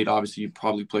 2008, obviously you'd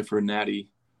probably play for a natty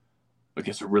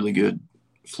against a really good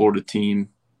Florida team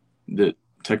that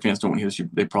Tech fans don't want to hear.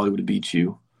 They probably would have beat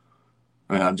you.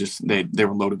 They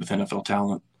were loaded with NFL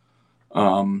talent.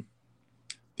 The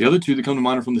other two that come to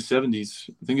mind are from the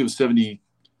 70s. I think it was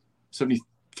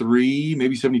 73,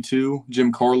 maybe 72.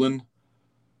 Jim Carlin,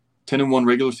 10-1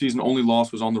 regular season. Only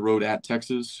loss was on the road at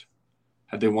Texas.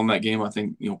 Had they won that game, I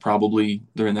think probably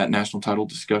they're in that national title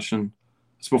discussion.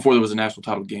 It's before there was a national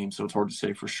title game, so it's hard to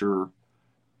say for sure.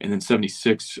 And then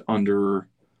 76 under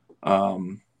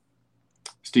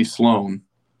Steve Sloan.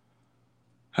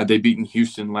 Had they beaten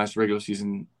Houston last regular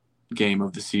season game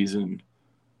of the season,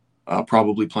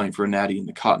 probably playing for a natty in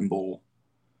the Cotton Bowl.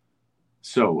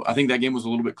 So I think that game was a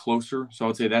little bit closer. So I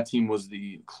would say that team was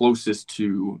the closest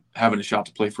to having a shot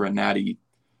to play for a natty.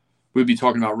 We'd be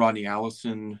talking about Rodney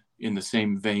Allison in the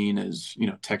same vein as,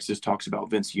 Texas talks about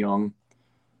Vince Young.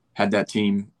 Had that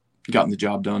team gotten the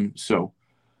job done. So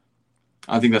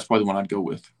I think that's probably the one I'd go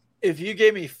with. If you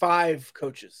gave me 5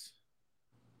 coaches,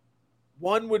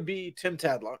 one would be Tim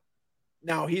Tadlock.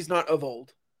 Now, he's not of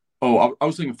old. Oh, I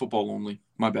was thinking football only.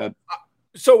 My bad.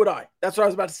 So would I. That's what I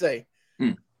was about to say.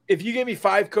 Hmm. If you gave me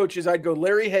 5 coaches, I'd go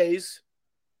Larry Hayes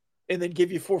and then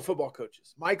give you 4 football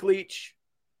coaches. Mike Leach,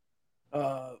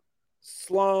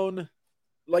 Sloan,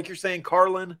 like you're saying,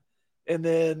 Carlin, and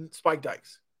then Spike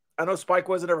Dykes. I know Spike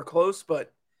wasn't ever close,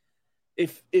 but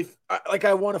if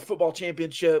I won a football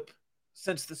championship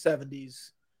since the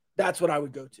 70s, that's what I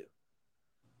would go to.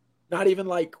 Not even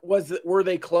like were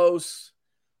they close?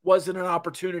 Was it an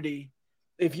opportunity?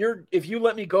 If you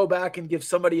let me go back and give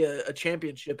somebody a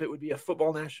championship, it would be a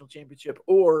football national championship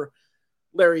or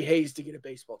Larry Hayes to get a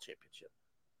baseball championship.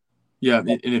 Yeah,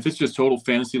 and if it's just total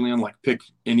fantasy land, like pick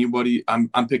anybody, I'm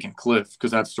picking Cliff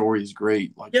because that story is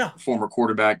great. Like, former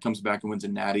quarterback comes back and wins a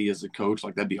natty as a coach,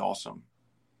 like that'd be awesome.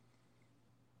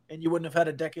 And you wouldn't have had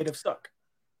a decade of suck.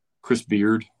 Chris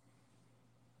Beard.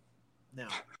 Now,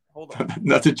 hold on.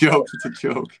 That's a joke. It's a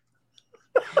joke.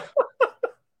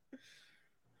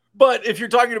 But if you're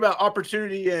talking about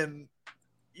opportunity and,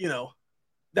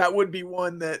 that would be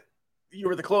one that you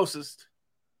were the closest,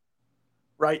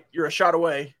 right? You're a shot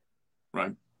away.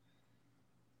 Right.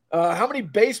 How many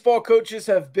baseball coaches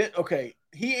have been – okay,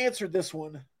 he answered this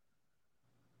one.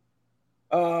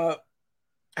 How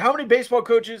many baseball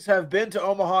coaches have been to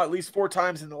Omaha at least 4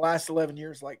 times in the last 11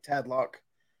 years like Tadlock?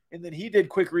 And then he did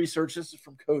quick research. This is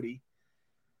from Cody.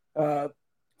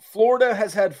 Florida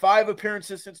has had 5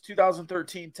 appearances since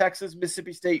 2013. Texas,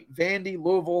 Mississippi State, Vandy,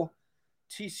 Louisville,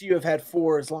 TCU have had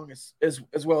 4 as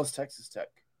well as Texas Tech.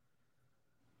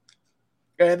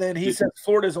 And then he says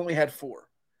Florida's only had 4.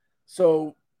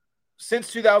 So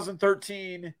since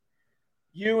 2013,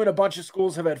 you and a bunch of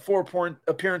schools have had 4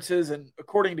 appearances, and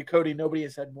according to Cody, nobody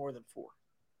has had more than 4.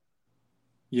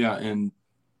 Yeah, and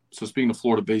so speaking of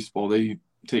Florida baseball, they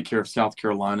take care of South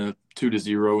Carolina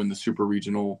 2-0 in the Super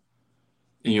Regional.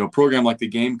 And, a program like the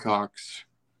Gamecocks,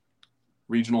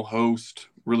 regional host,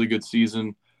 really good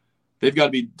season, they've got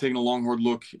to be taking a long, hard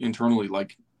look internally.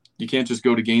 Like, you can't just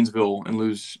go to Gainesville and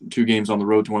lose 2 games on the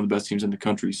road to one of the best teams in the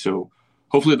country. So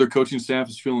hopefully their coaching staff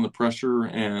is feeling the pressure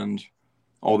and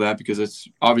all that, because it's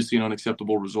obviously an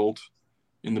unacceptable result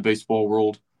in the baseball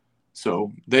world.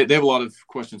 So they have a lot of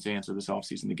questions to answer this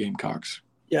offseason, the Gamecocks.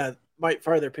 Yeah, might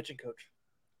fire their pitching coach.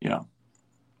 Yeah.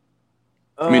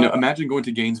 I mean, imagine going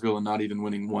to Gainesville and not even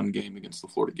winning 1 game against the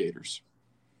Florida Gators.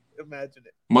 Imagine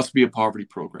it. Must be a poverty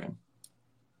program.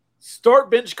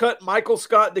 Start bench cut Michael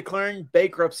Scott declaring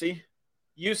bankruptcy.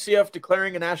 UCF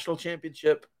declaring a national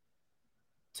championship.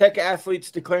 Tech athletes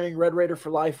declaring Red Raider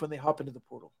for life when they hop into the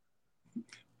portal.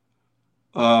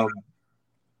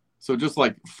 So just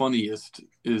like funniest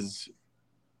is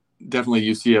definitely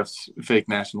UCF's fake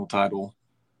national title,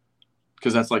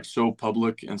 because that's like so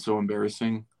public and so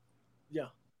embarrassing. Yeah.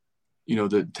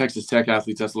 The Texas Tech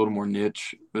athletes, that's a little more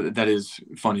niche. But that is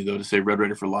funny, though, to say Red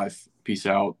Raider for life, peace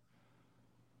out.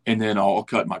 And then I'll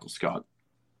cut Michael Scott.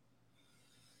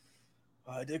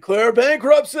 I declare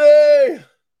bankruptcy.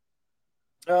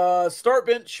 Start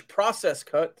bench process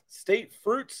cut. State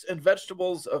fruits and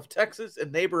vegetables of Texas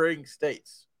and neighboring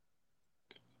states.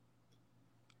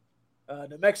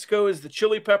 New Mexico is the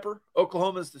chili pepper.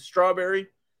 Oklahoma is the strawberry.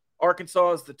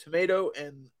 Arkansas is the tomato.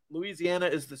 And Louisiana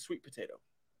is the sweet potato.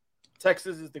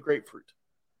 Texas is the grapefruit.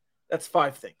 That's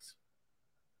 5 things.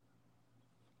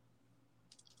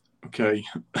 Okay.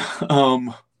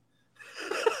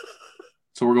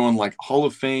 So we're going like Hall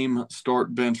of Fame,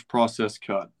 start bench process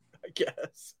cut. I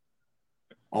guess.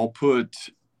 I'll put,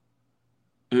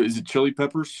 is it chili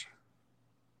peppers?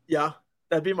 Yeah,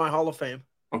 that'd be my Hall of Fame.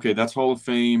 Okay, that's Hall of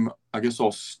Fame. I guess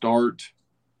I'll start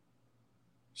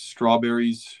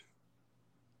strawberries,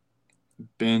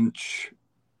 bench.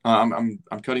 I'm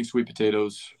cutting sweet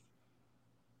potatoes.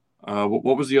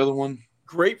 What was the other one?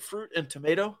 Grapefruit and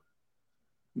tomato.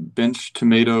 Bench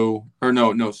tomato, or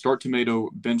no, start tomato,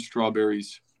 bench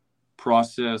strawberries,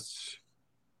 process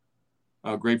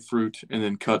grapefruit, and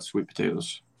then cut sweet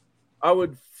potatoes. I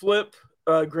would flip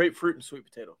grapefruit and sweet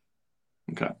potato.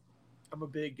 Okay. I'm a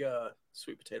big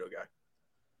sweet potato guy.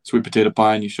 Sweet potato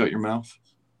pie and you shut your mouth?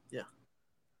 Yeah.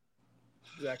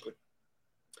 Exactly.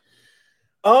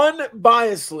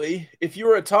 Unbiasedly, if you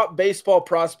are a top baseball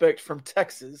prospect from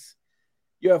Texas,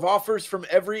 you have offers from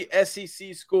every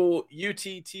SEC school, UT,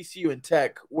 TCU, and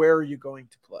Tech. Where are you going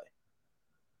to play?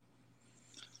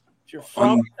 If you're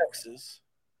from Texas.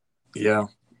 Yeah.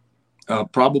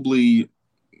 Probably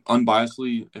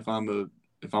unbiasedly, if I'm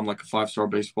like a 5-star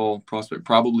baseball prospect,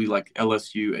 probably like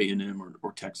LSU, A&M,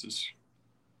 or Texas.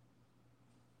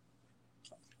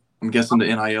 I'm guessing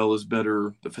the NIL is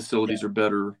better, the facilities are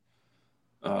better.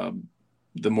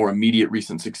 The more immediate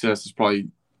recent success is probably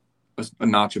a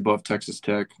notch above Texas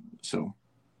Tech. So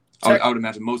I would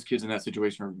imagine most kids in that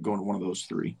situation are going to one of those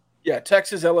three. Yeah,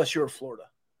 Texas, LSU, or Florida.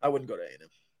 I wouldn't go to A&M.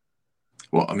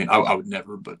 Well, I mean, I would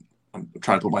never, but I'm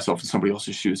trying to put myself in somebody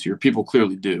else's shoes here. People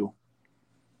clearly do.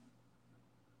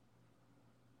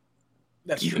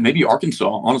 That's true. And maybe Arkansas.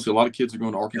 Honestly, a lot of kids are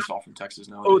going to Arkansas from Texas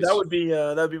nowadays. Oh, that would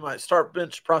be my start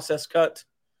bench process cut.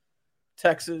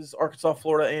 Texas, Arkansas,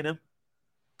 Florida, A&M.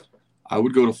 I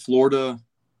would go to Florida,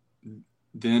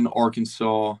 then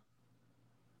Arkansas,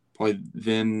 probably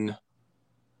then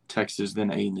Texas, then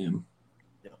A&M.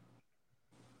 Yeah.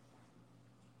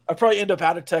 I'd probably end up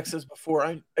out of Texas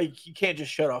before. You can't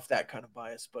just shut off that kind of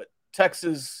bias, but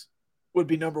Texas would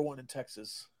be number one in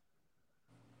Texas.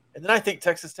 And then I think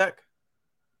Texas Tech,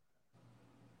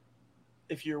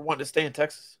 if you're wanting to stay in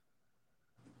Texas.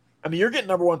 I mean, you're getting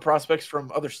number one prospects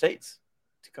from other states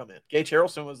to come in. Gage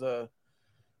Harrelson was a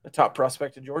top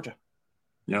prospect in Georgia.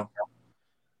 Yeah.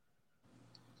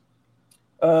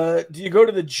 Do you go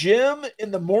to the gym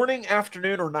in the morning,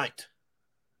 afternoon, or night?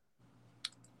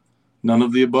 None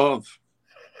of the above.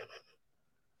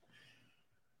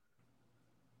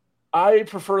 I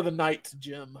prefer the night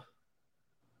gym.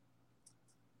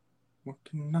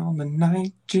 Working on the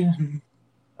night gym.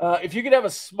 If you could have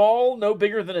a small, no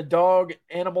bigger than a dog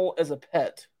animal as a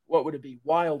pet, what would it be?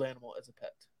 Wild animal as a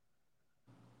pet.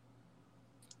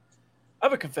 I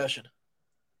have a confession.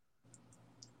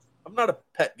 I'm not a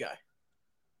pet guy.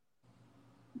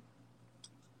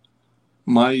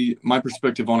 My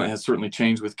perspective on it has certainly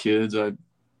changed with kids.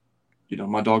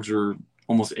 My dogs are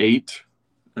almost 8,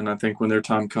 and I think when their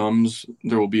time comes,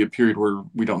 there will be a period where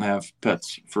we don't have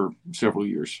pets for several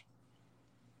years.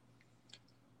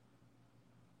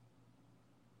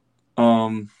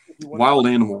 Wild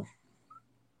animal,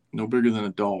 no bigger than a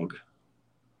dog.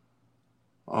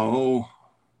 Oh,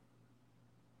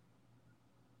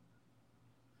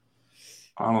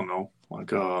 I don't know.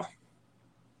 Like I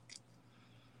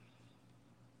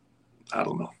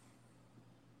don't know.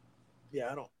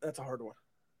 Yeah, that's a hard one.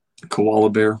 Koala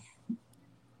bear.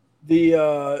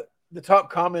 The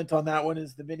top comment on that one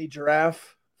is the mini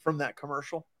giraffe from that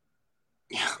commercial.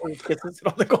 Yeah. It gets to sit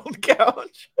on the golden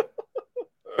couch.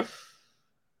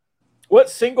 What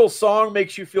single song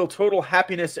makes you feel total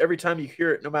happiness every time you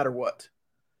hear it, no matter what?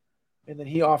 And then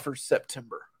he offers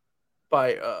September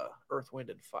by Earth, Wind,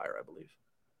 and Fire, I believe.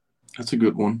 That's a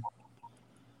good one.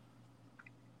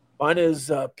 Mine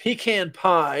is Pecan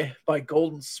Pie by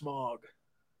Golden Smog.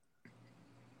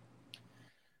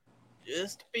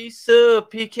 Just a piece of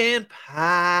pecan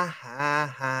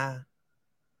pie.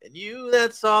 And you,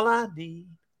 that's all I need.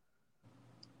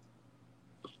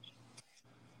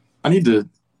 I need to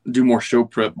do more show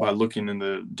prep by looking in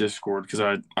the Discord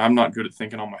because I'm not good at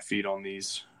thinking on my feet on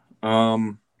these.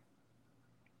 Maybe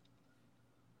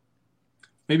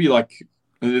like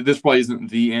this probably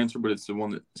isn't the answer, but it's the one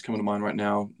that's coming to mind right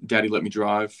now. Daddy Let Me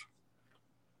Drive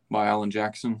by Alan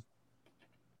Jackson.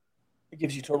 It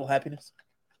gives you total happiness.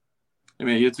 I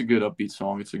mean, it's a good upbeat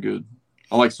song.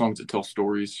 I like songs that tell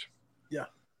stories. Yeah.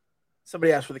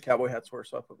 Somebody asked where the cowboy hats were,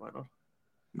 so I put mine on.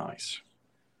 Nice.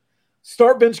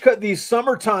 Start bench cut these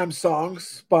summertime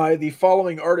songs by the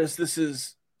following artists. This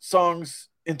is songs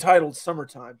entitled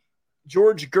Summertime.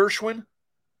 George Gershwin,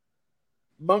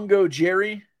 Mungo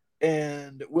Jerry,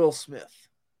 and Will Smith.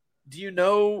 Do you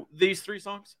know these 3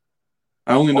 songs?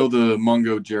 I only know the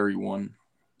Mungo Jerry one.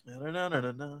 In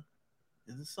the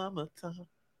summertime.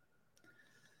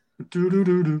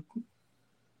 You'd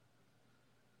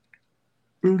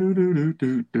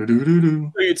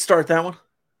start that one?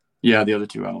 Yeah, the other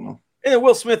 2, I don't know. And then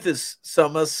Will Smith is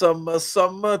summertime.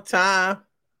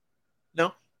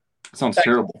 No? It sounds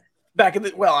terrible. I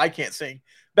can't sing.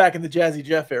 Back in the Jazzy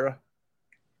Jeff era.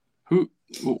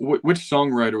 Which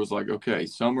songwriter was like, okay,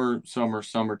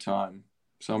 summertime.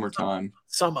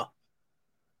 Summer.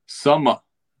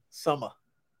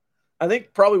 I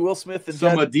think probably Will Smith and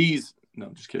Some of these. No,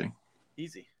 just kidding.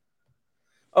 Easy.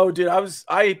 Oh, dude,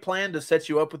 I planned to set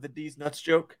you up with the D's nuts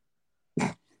joke.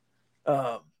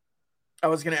 I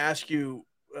was going to ask you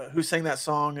who sang that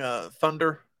song,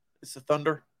 Thunder. It's the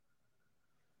Thunder.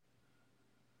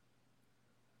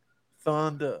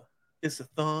 Thunder. It's a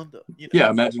thunder. You know? Yeah,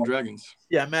 Imagine Dragons.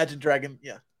 Yeah, Imagine Dragon.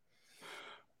 Yeah.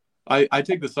 I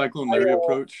take the Cyclone Larry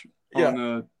approach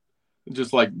on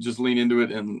just lean into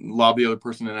it and lob the other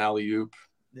person an alley-oop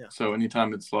Yeah. So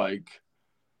anytime it's like,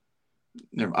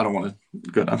 I don't want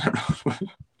to go down that road.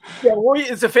 Yeah, well,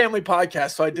 it's a family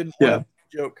podcast, so I didn't want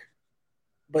to joke.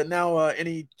 But now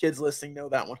any kids listening know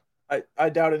that one. I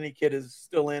doubt any kid is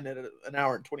still in at an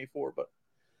hour and 24.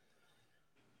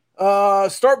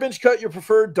 But start, bench, cut, your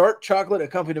preferred dark chocolate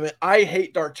accompaniment. I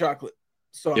hate dark chocolate,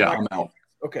 so I'm out.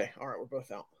 Okay, all right, we're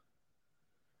both out.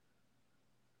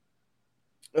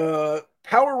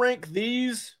 Power rank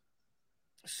these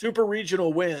super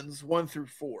regional wins 1 through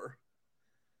 4.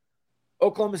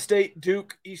 Oklahoma State,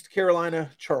 Duke, East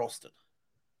Carolina, Charleston.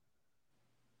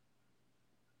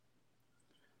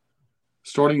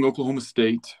 Starting Oklahoma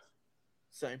State.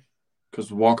 Same.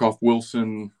 Because walk-off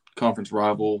Wilson, conference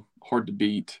rival, hard to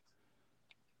beat.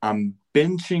 I'm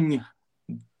benching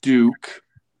Duke.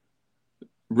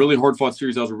 Really hard-fought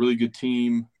series. That was a really good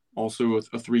team. Also a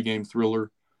 3-game thriller.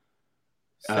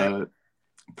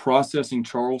 Processing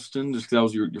Charleston, just because that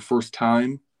was your first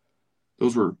time.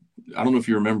 Those were, I don't know if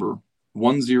you remember,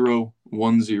 1-0,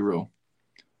 1-0.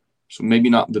 So maybe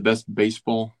not the best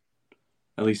baseball,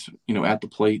 at least, at the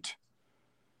plate.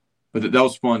 But that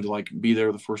was fun to, be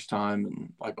there the first time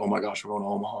and, oh, my gosh, we're going to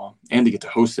Omaha. And to get to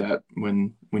host that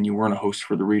when you weren't a host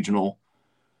for the regional.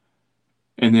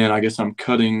 And then I guess I'm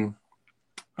cutting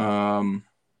what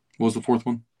was the fourth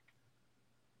one?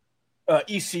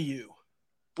 ECU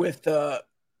with the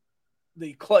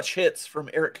clutch hits from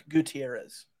Eric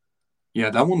Gutierrez. Yeah,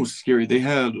 that one was scary. They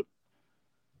had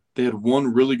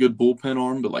one really good bullpen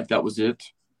arm, but, that was it.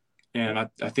 And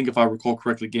I think if I recall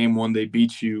correctly, game 1, they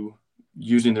beat you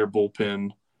using their bullpen.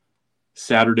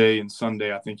 Saturday and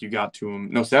Sunday, I think you got to them.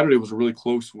 No, Saturday was a really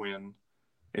close win,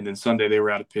 and then Sunday they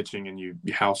were out of pitching and you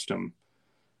housed them.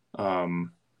 So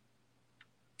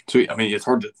I mean, it's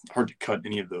hard to cut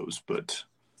any of those, but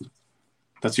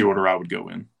that's the order I would go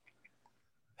in.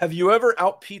 Have you ever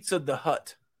out pizzaed the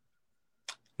Hut?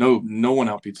 No one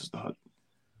out pizzas the Hut.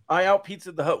 I out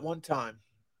pizzaed the Hut one time.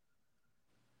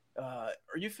 Are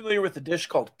you familiar with a dish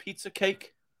called pizza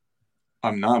cake?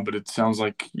 I'm not, but it sounds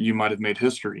like you might have made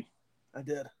history. I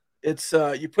did. It's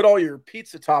you put all your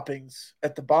pizza toppings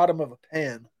at the bottom of a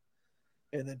pan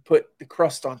and then put the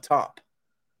crust on top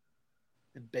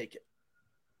and bake it.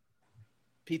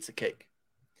 Pizza cake.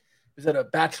 It was at a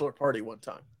bachelor party one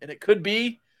time. And it could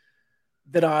be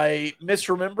that I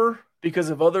misremember because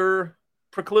of other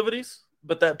proclivities,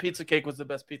 but that pizza cake was the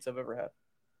best pizza I've ever had.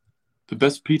 The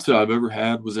best pizza I've ever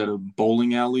had was at a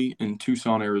bowling alley in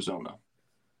Tucson, Arizona.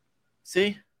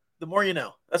 See? The more you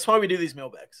know. That's why we do these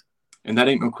mailbags. And that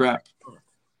ain't no crap.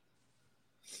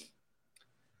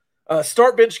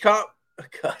 Start, bench,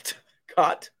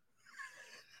 cut.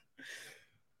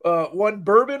 1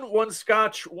 bourbon, 1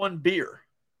 scotch, 1 beer.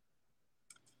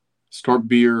 Start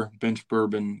beer, bench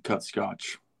bourbon, cut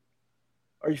scotch.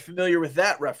 Are you familiar with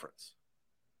that reference?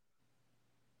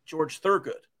 George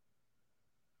Thurgood.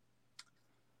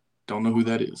 Don't know who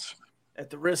that is. At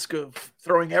the risk of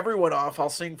throwing everyone off, I'll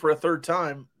sing for a third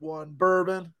time. 1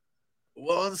 bourbon,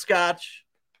 1 scotch.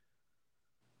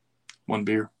 1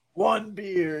 beer. 1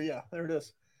 beer. Yeah, there it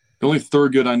is. The only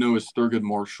Thurgood I know is Thurgood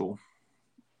Marshall.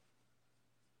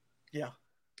 Yeah.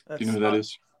 Do you know who that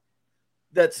is?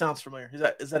 That sounds familiar.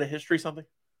 Is that a history something?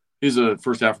 He's the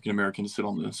first African-American to sit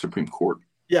on the Supreme Court.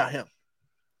 Yeah, him.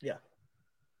 Yeah.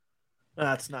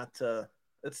 That's not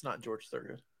George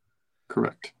Thurgood.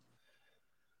 Correct.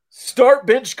 Start,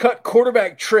 bench, cut,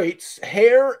 quarterback traits,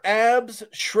 hair, abs,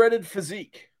 shredded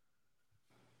physique.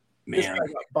 Man. This guy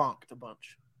got bonked a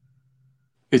bunch.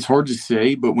 It's hard to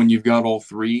say, but when you've got all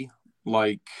three,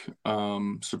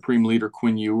 Supreme Leader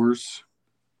Quinn Ewers,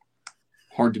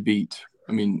 hard to beat.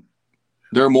 I mean,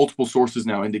 there are multiple sources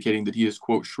now indicating that he is,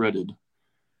 quote, shredded,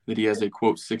 that he has a,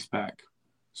 quote, 6-pack.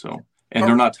 So, and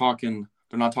they're not talking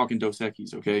Dos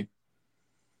Equis, okay?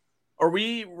 Are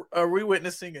we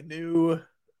witnessing a new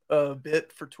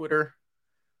bit for Twitter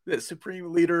that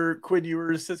Supreme Leader Quinn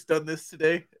Ewers has done this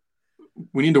today?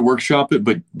 We need to workshop it,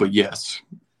 but yes.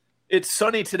 It's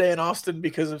sunny today in Austin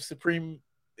because of Supreme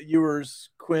Ewers.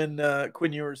 Quinn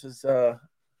Ewers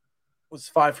was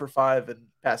 5 for 5 in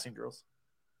passing drills.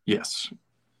 Yes.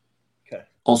 Okay.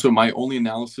 Also, my only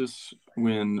analysis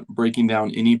when breaking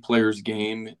down any player's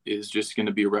game is just going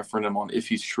to be a referendum on if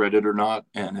he's shredded or not,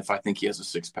 and if I think he has a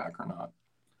 6-pack or not.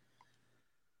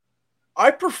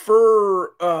 I prefer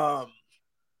a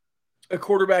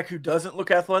quarterback who doesn't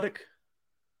look athletic.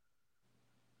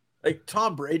 Like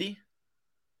Tom Brady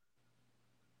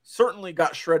certainly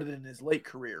got shredded in his late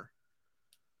career,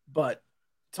 but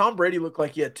Tom Brady looked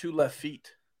like he had 2 left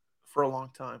feet for a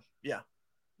long time. Yeah,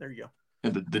 there you go.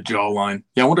 And the jawline.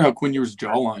 Yeah, I wonder how Quinn Ewers'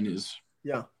 jawline is.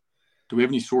 Yeah. Do we have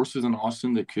any sources in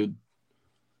Austin that could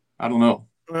 – I don't know.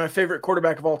 My favorite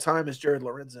quarterback of all time is Jared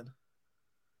Lorenzen.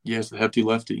 Yes, the hefty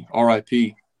lefty.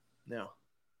 R.I.P. No.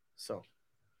 So.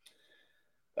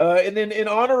 And then in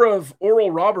honor of Oral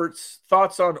Roberts,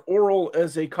 thoughts on Oral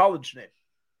as a college name?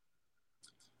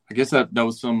 I guess that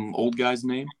was some old guy's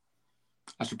name.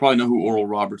 I should probably know who Oral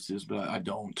Roberts is, but I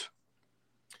don't.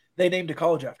 They named a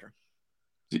college after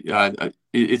him.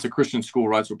 It's a Christian school,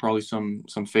 right? So probably some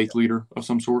faith leader of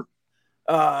some sort.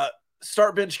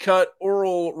 Start bench cut,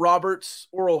 Oral Roberts,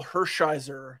 Oral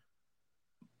Hershiser.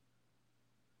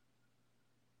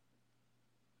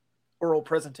 Oral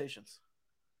presentations.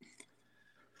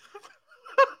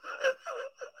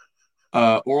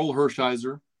 Oral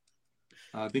Hershiser.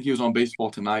 I think he was on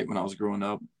Baseball Tonight when I was growing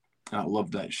up. I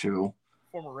loved that show.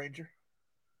 Former Ranger.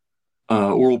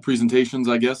 Oral presentations,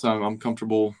 I guess. I'm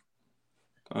comfortable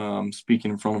speaking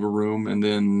in front of a room. And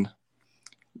then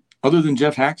other than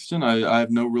Jeff Haxton, I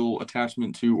have no real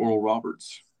attachment to Oral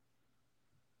Roberts.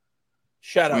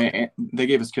 Shout out. They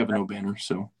gave us Kevin O'Banner,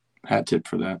 so hat tip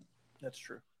for that. That's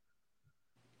true.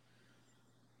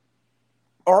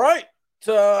 All right.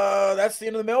 That's the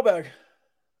end of the mailbag.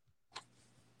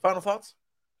 Final thoughts?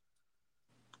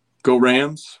 Go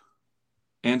Rams.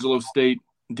 Angelo State,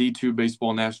 D2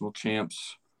 baseball national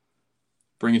champs.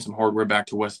 Bringing some hardware back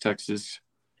to West Texas.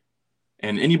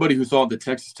 And anybody who thought the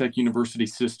Texas Tech University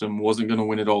system wasn't going to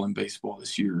win it all in baseball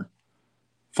this year,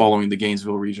 following the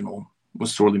Gainesville Regional,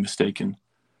 was sorely mistaken.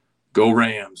 Go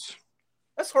Rams.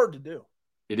 That's hard to do.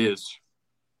 It is.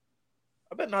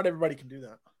 I bet not everybody can do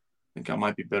that. I think I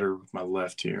might be better with my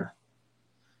left here.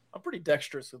 I'm pretty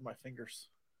dexterous with my fingers.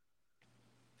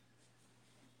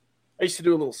 I used to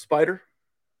do a little spider.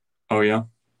 Oh, yeah?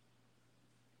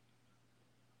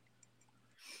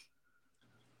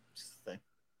 Just the thing.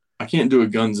 I can't do a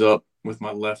guns up with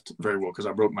my left very well because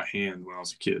I broke my hand when I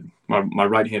was a kid. My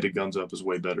right-handed guns up is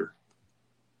way better.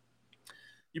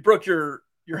 You broke your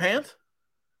hand?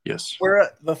 Yes. Where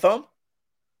at? The thumb?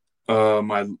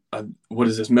 What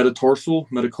is this?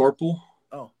 Metacarpal?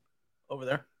 Oh, over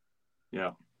there.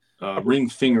 Yeah. Ring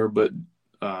finger, but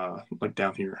like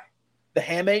down here. The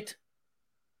hamate?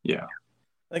 Yeah.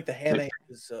 I think the hamate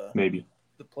is maybe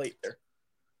the plate there.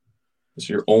 It's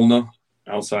your ulna.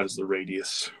 Outside is the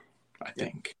radius, I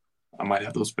think. I might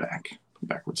have those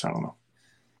backwards. I don't know.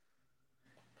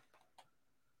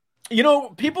 You know,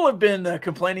 people have been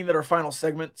complaining that our final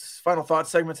thought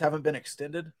segments haven't been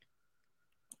extended.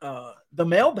 The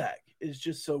mailbag is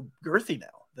just so girthy now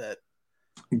that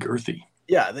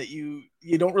that you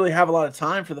don't really have a lot of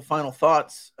time for the final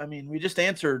thoughts. I mean, we just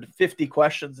answered 50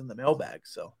 questions in the mailbag,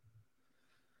 so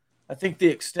I think the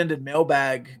extended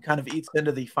mailbag kind of eats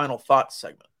into the final thoughts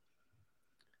segment.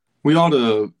 We ought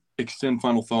to extend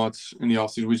final thoughts in the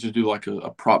offseason. We should do like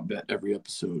a prop bet every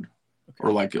episode,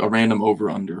 or like a random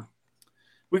over-under.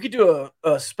 We could do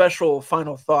a special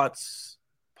final thoughts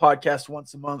podcast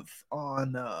once a month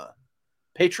on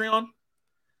Patreon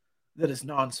that is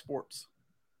non-sports.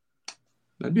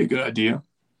 That'd be a good idea.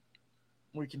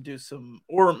 We can do some,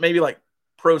 or maybe like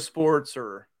pro sports,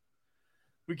 or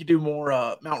we could do more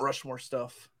Mount Rushmore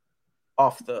stuff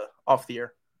off the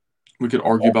air. We could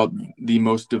argue about the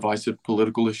most divisive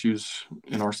political issues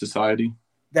in our society.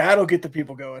 That'll get the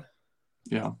people going.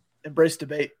 Yeah. Embrace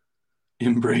debate.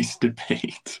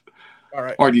 All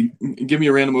right. Artie, give me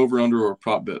a random over/under or a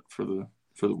prop bet for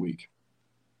the week.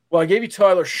 Well, I gave you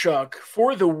Tyler Shough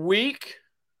for the week.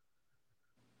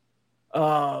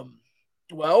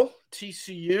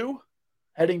 TCU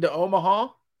heading to Omaha.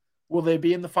 Will they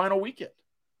be in the final weekend?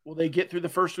 Will they get through the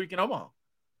first week in Omaha?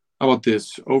 How about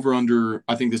this? Over/under.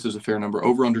 I think this is a fair number.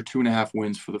 Over/under 2.5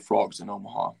 wins for the Frogs in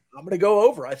Omaha. I'm going to go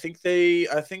over. I think they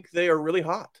are really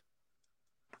hot.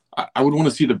 I would want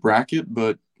to see the bracket,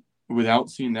 but without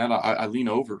seeing that, I lean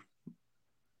over.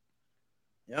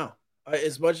 Yeah.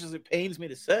 As much as it pains me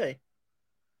to say.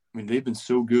 I mean, they've been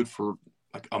so good for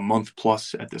like a month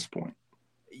plus at this point.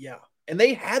 Yeah. And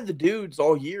they had the dudes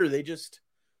all year. They just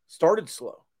started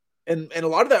slow. And a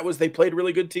lot of that was they played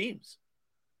really good teams.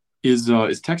 Is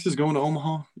Texas going to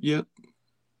Omaha yet?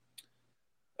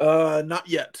 Not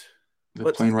yet.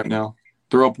 They're playing right now.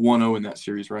 They're up 1-0 in that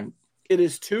series, right? It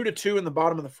is 2-2 in the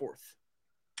bottom of the fourth.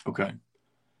 Okay.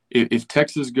 If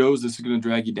Texas goes, this is going to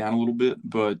drag you down a little bit.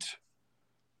 But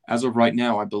as of right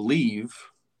now, I believe,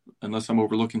 unless I'm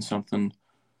overlooking something,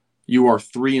 you are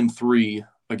 3-3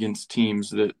 against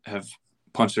teams that have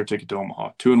punched their ticket to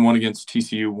Omaha. 2-1 against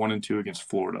TCU, 1-2 against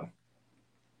Florida.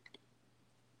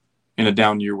 In a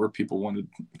down year where people wanted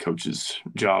coaches'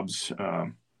 jobs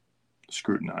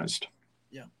scrutinized.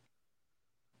 Yeah.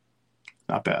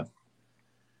 Not bad.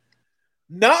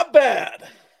 Not bad.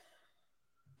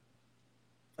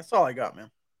 That's all I got,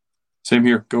 man. Same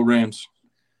here. Go Rams.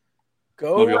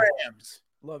 Go Love y'all. Rams.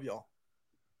 Love y'all.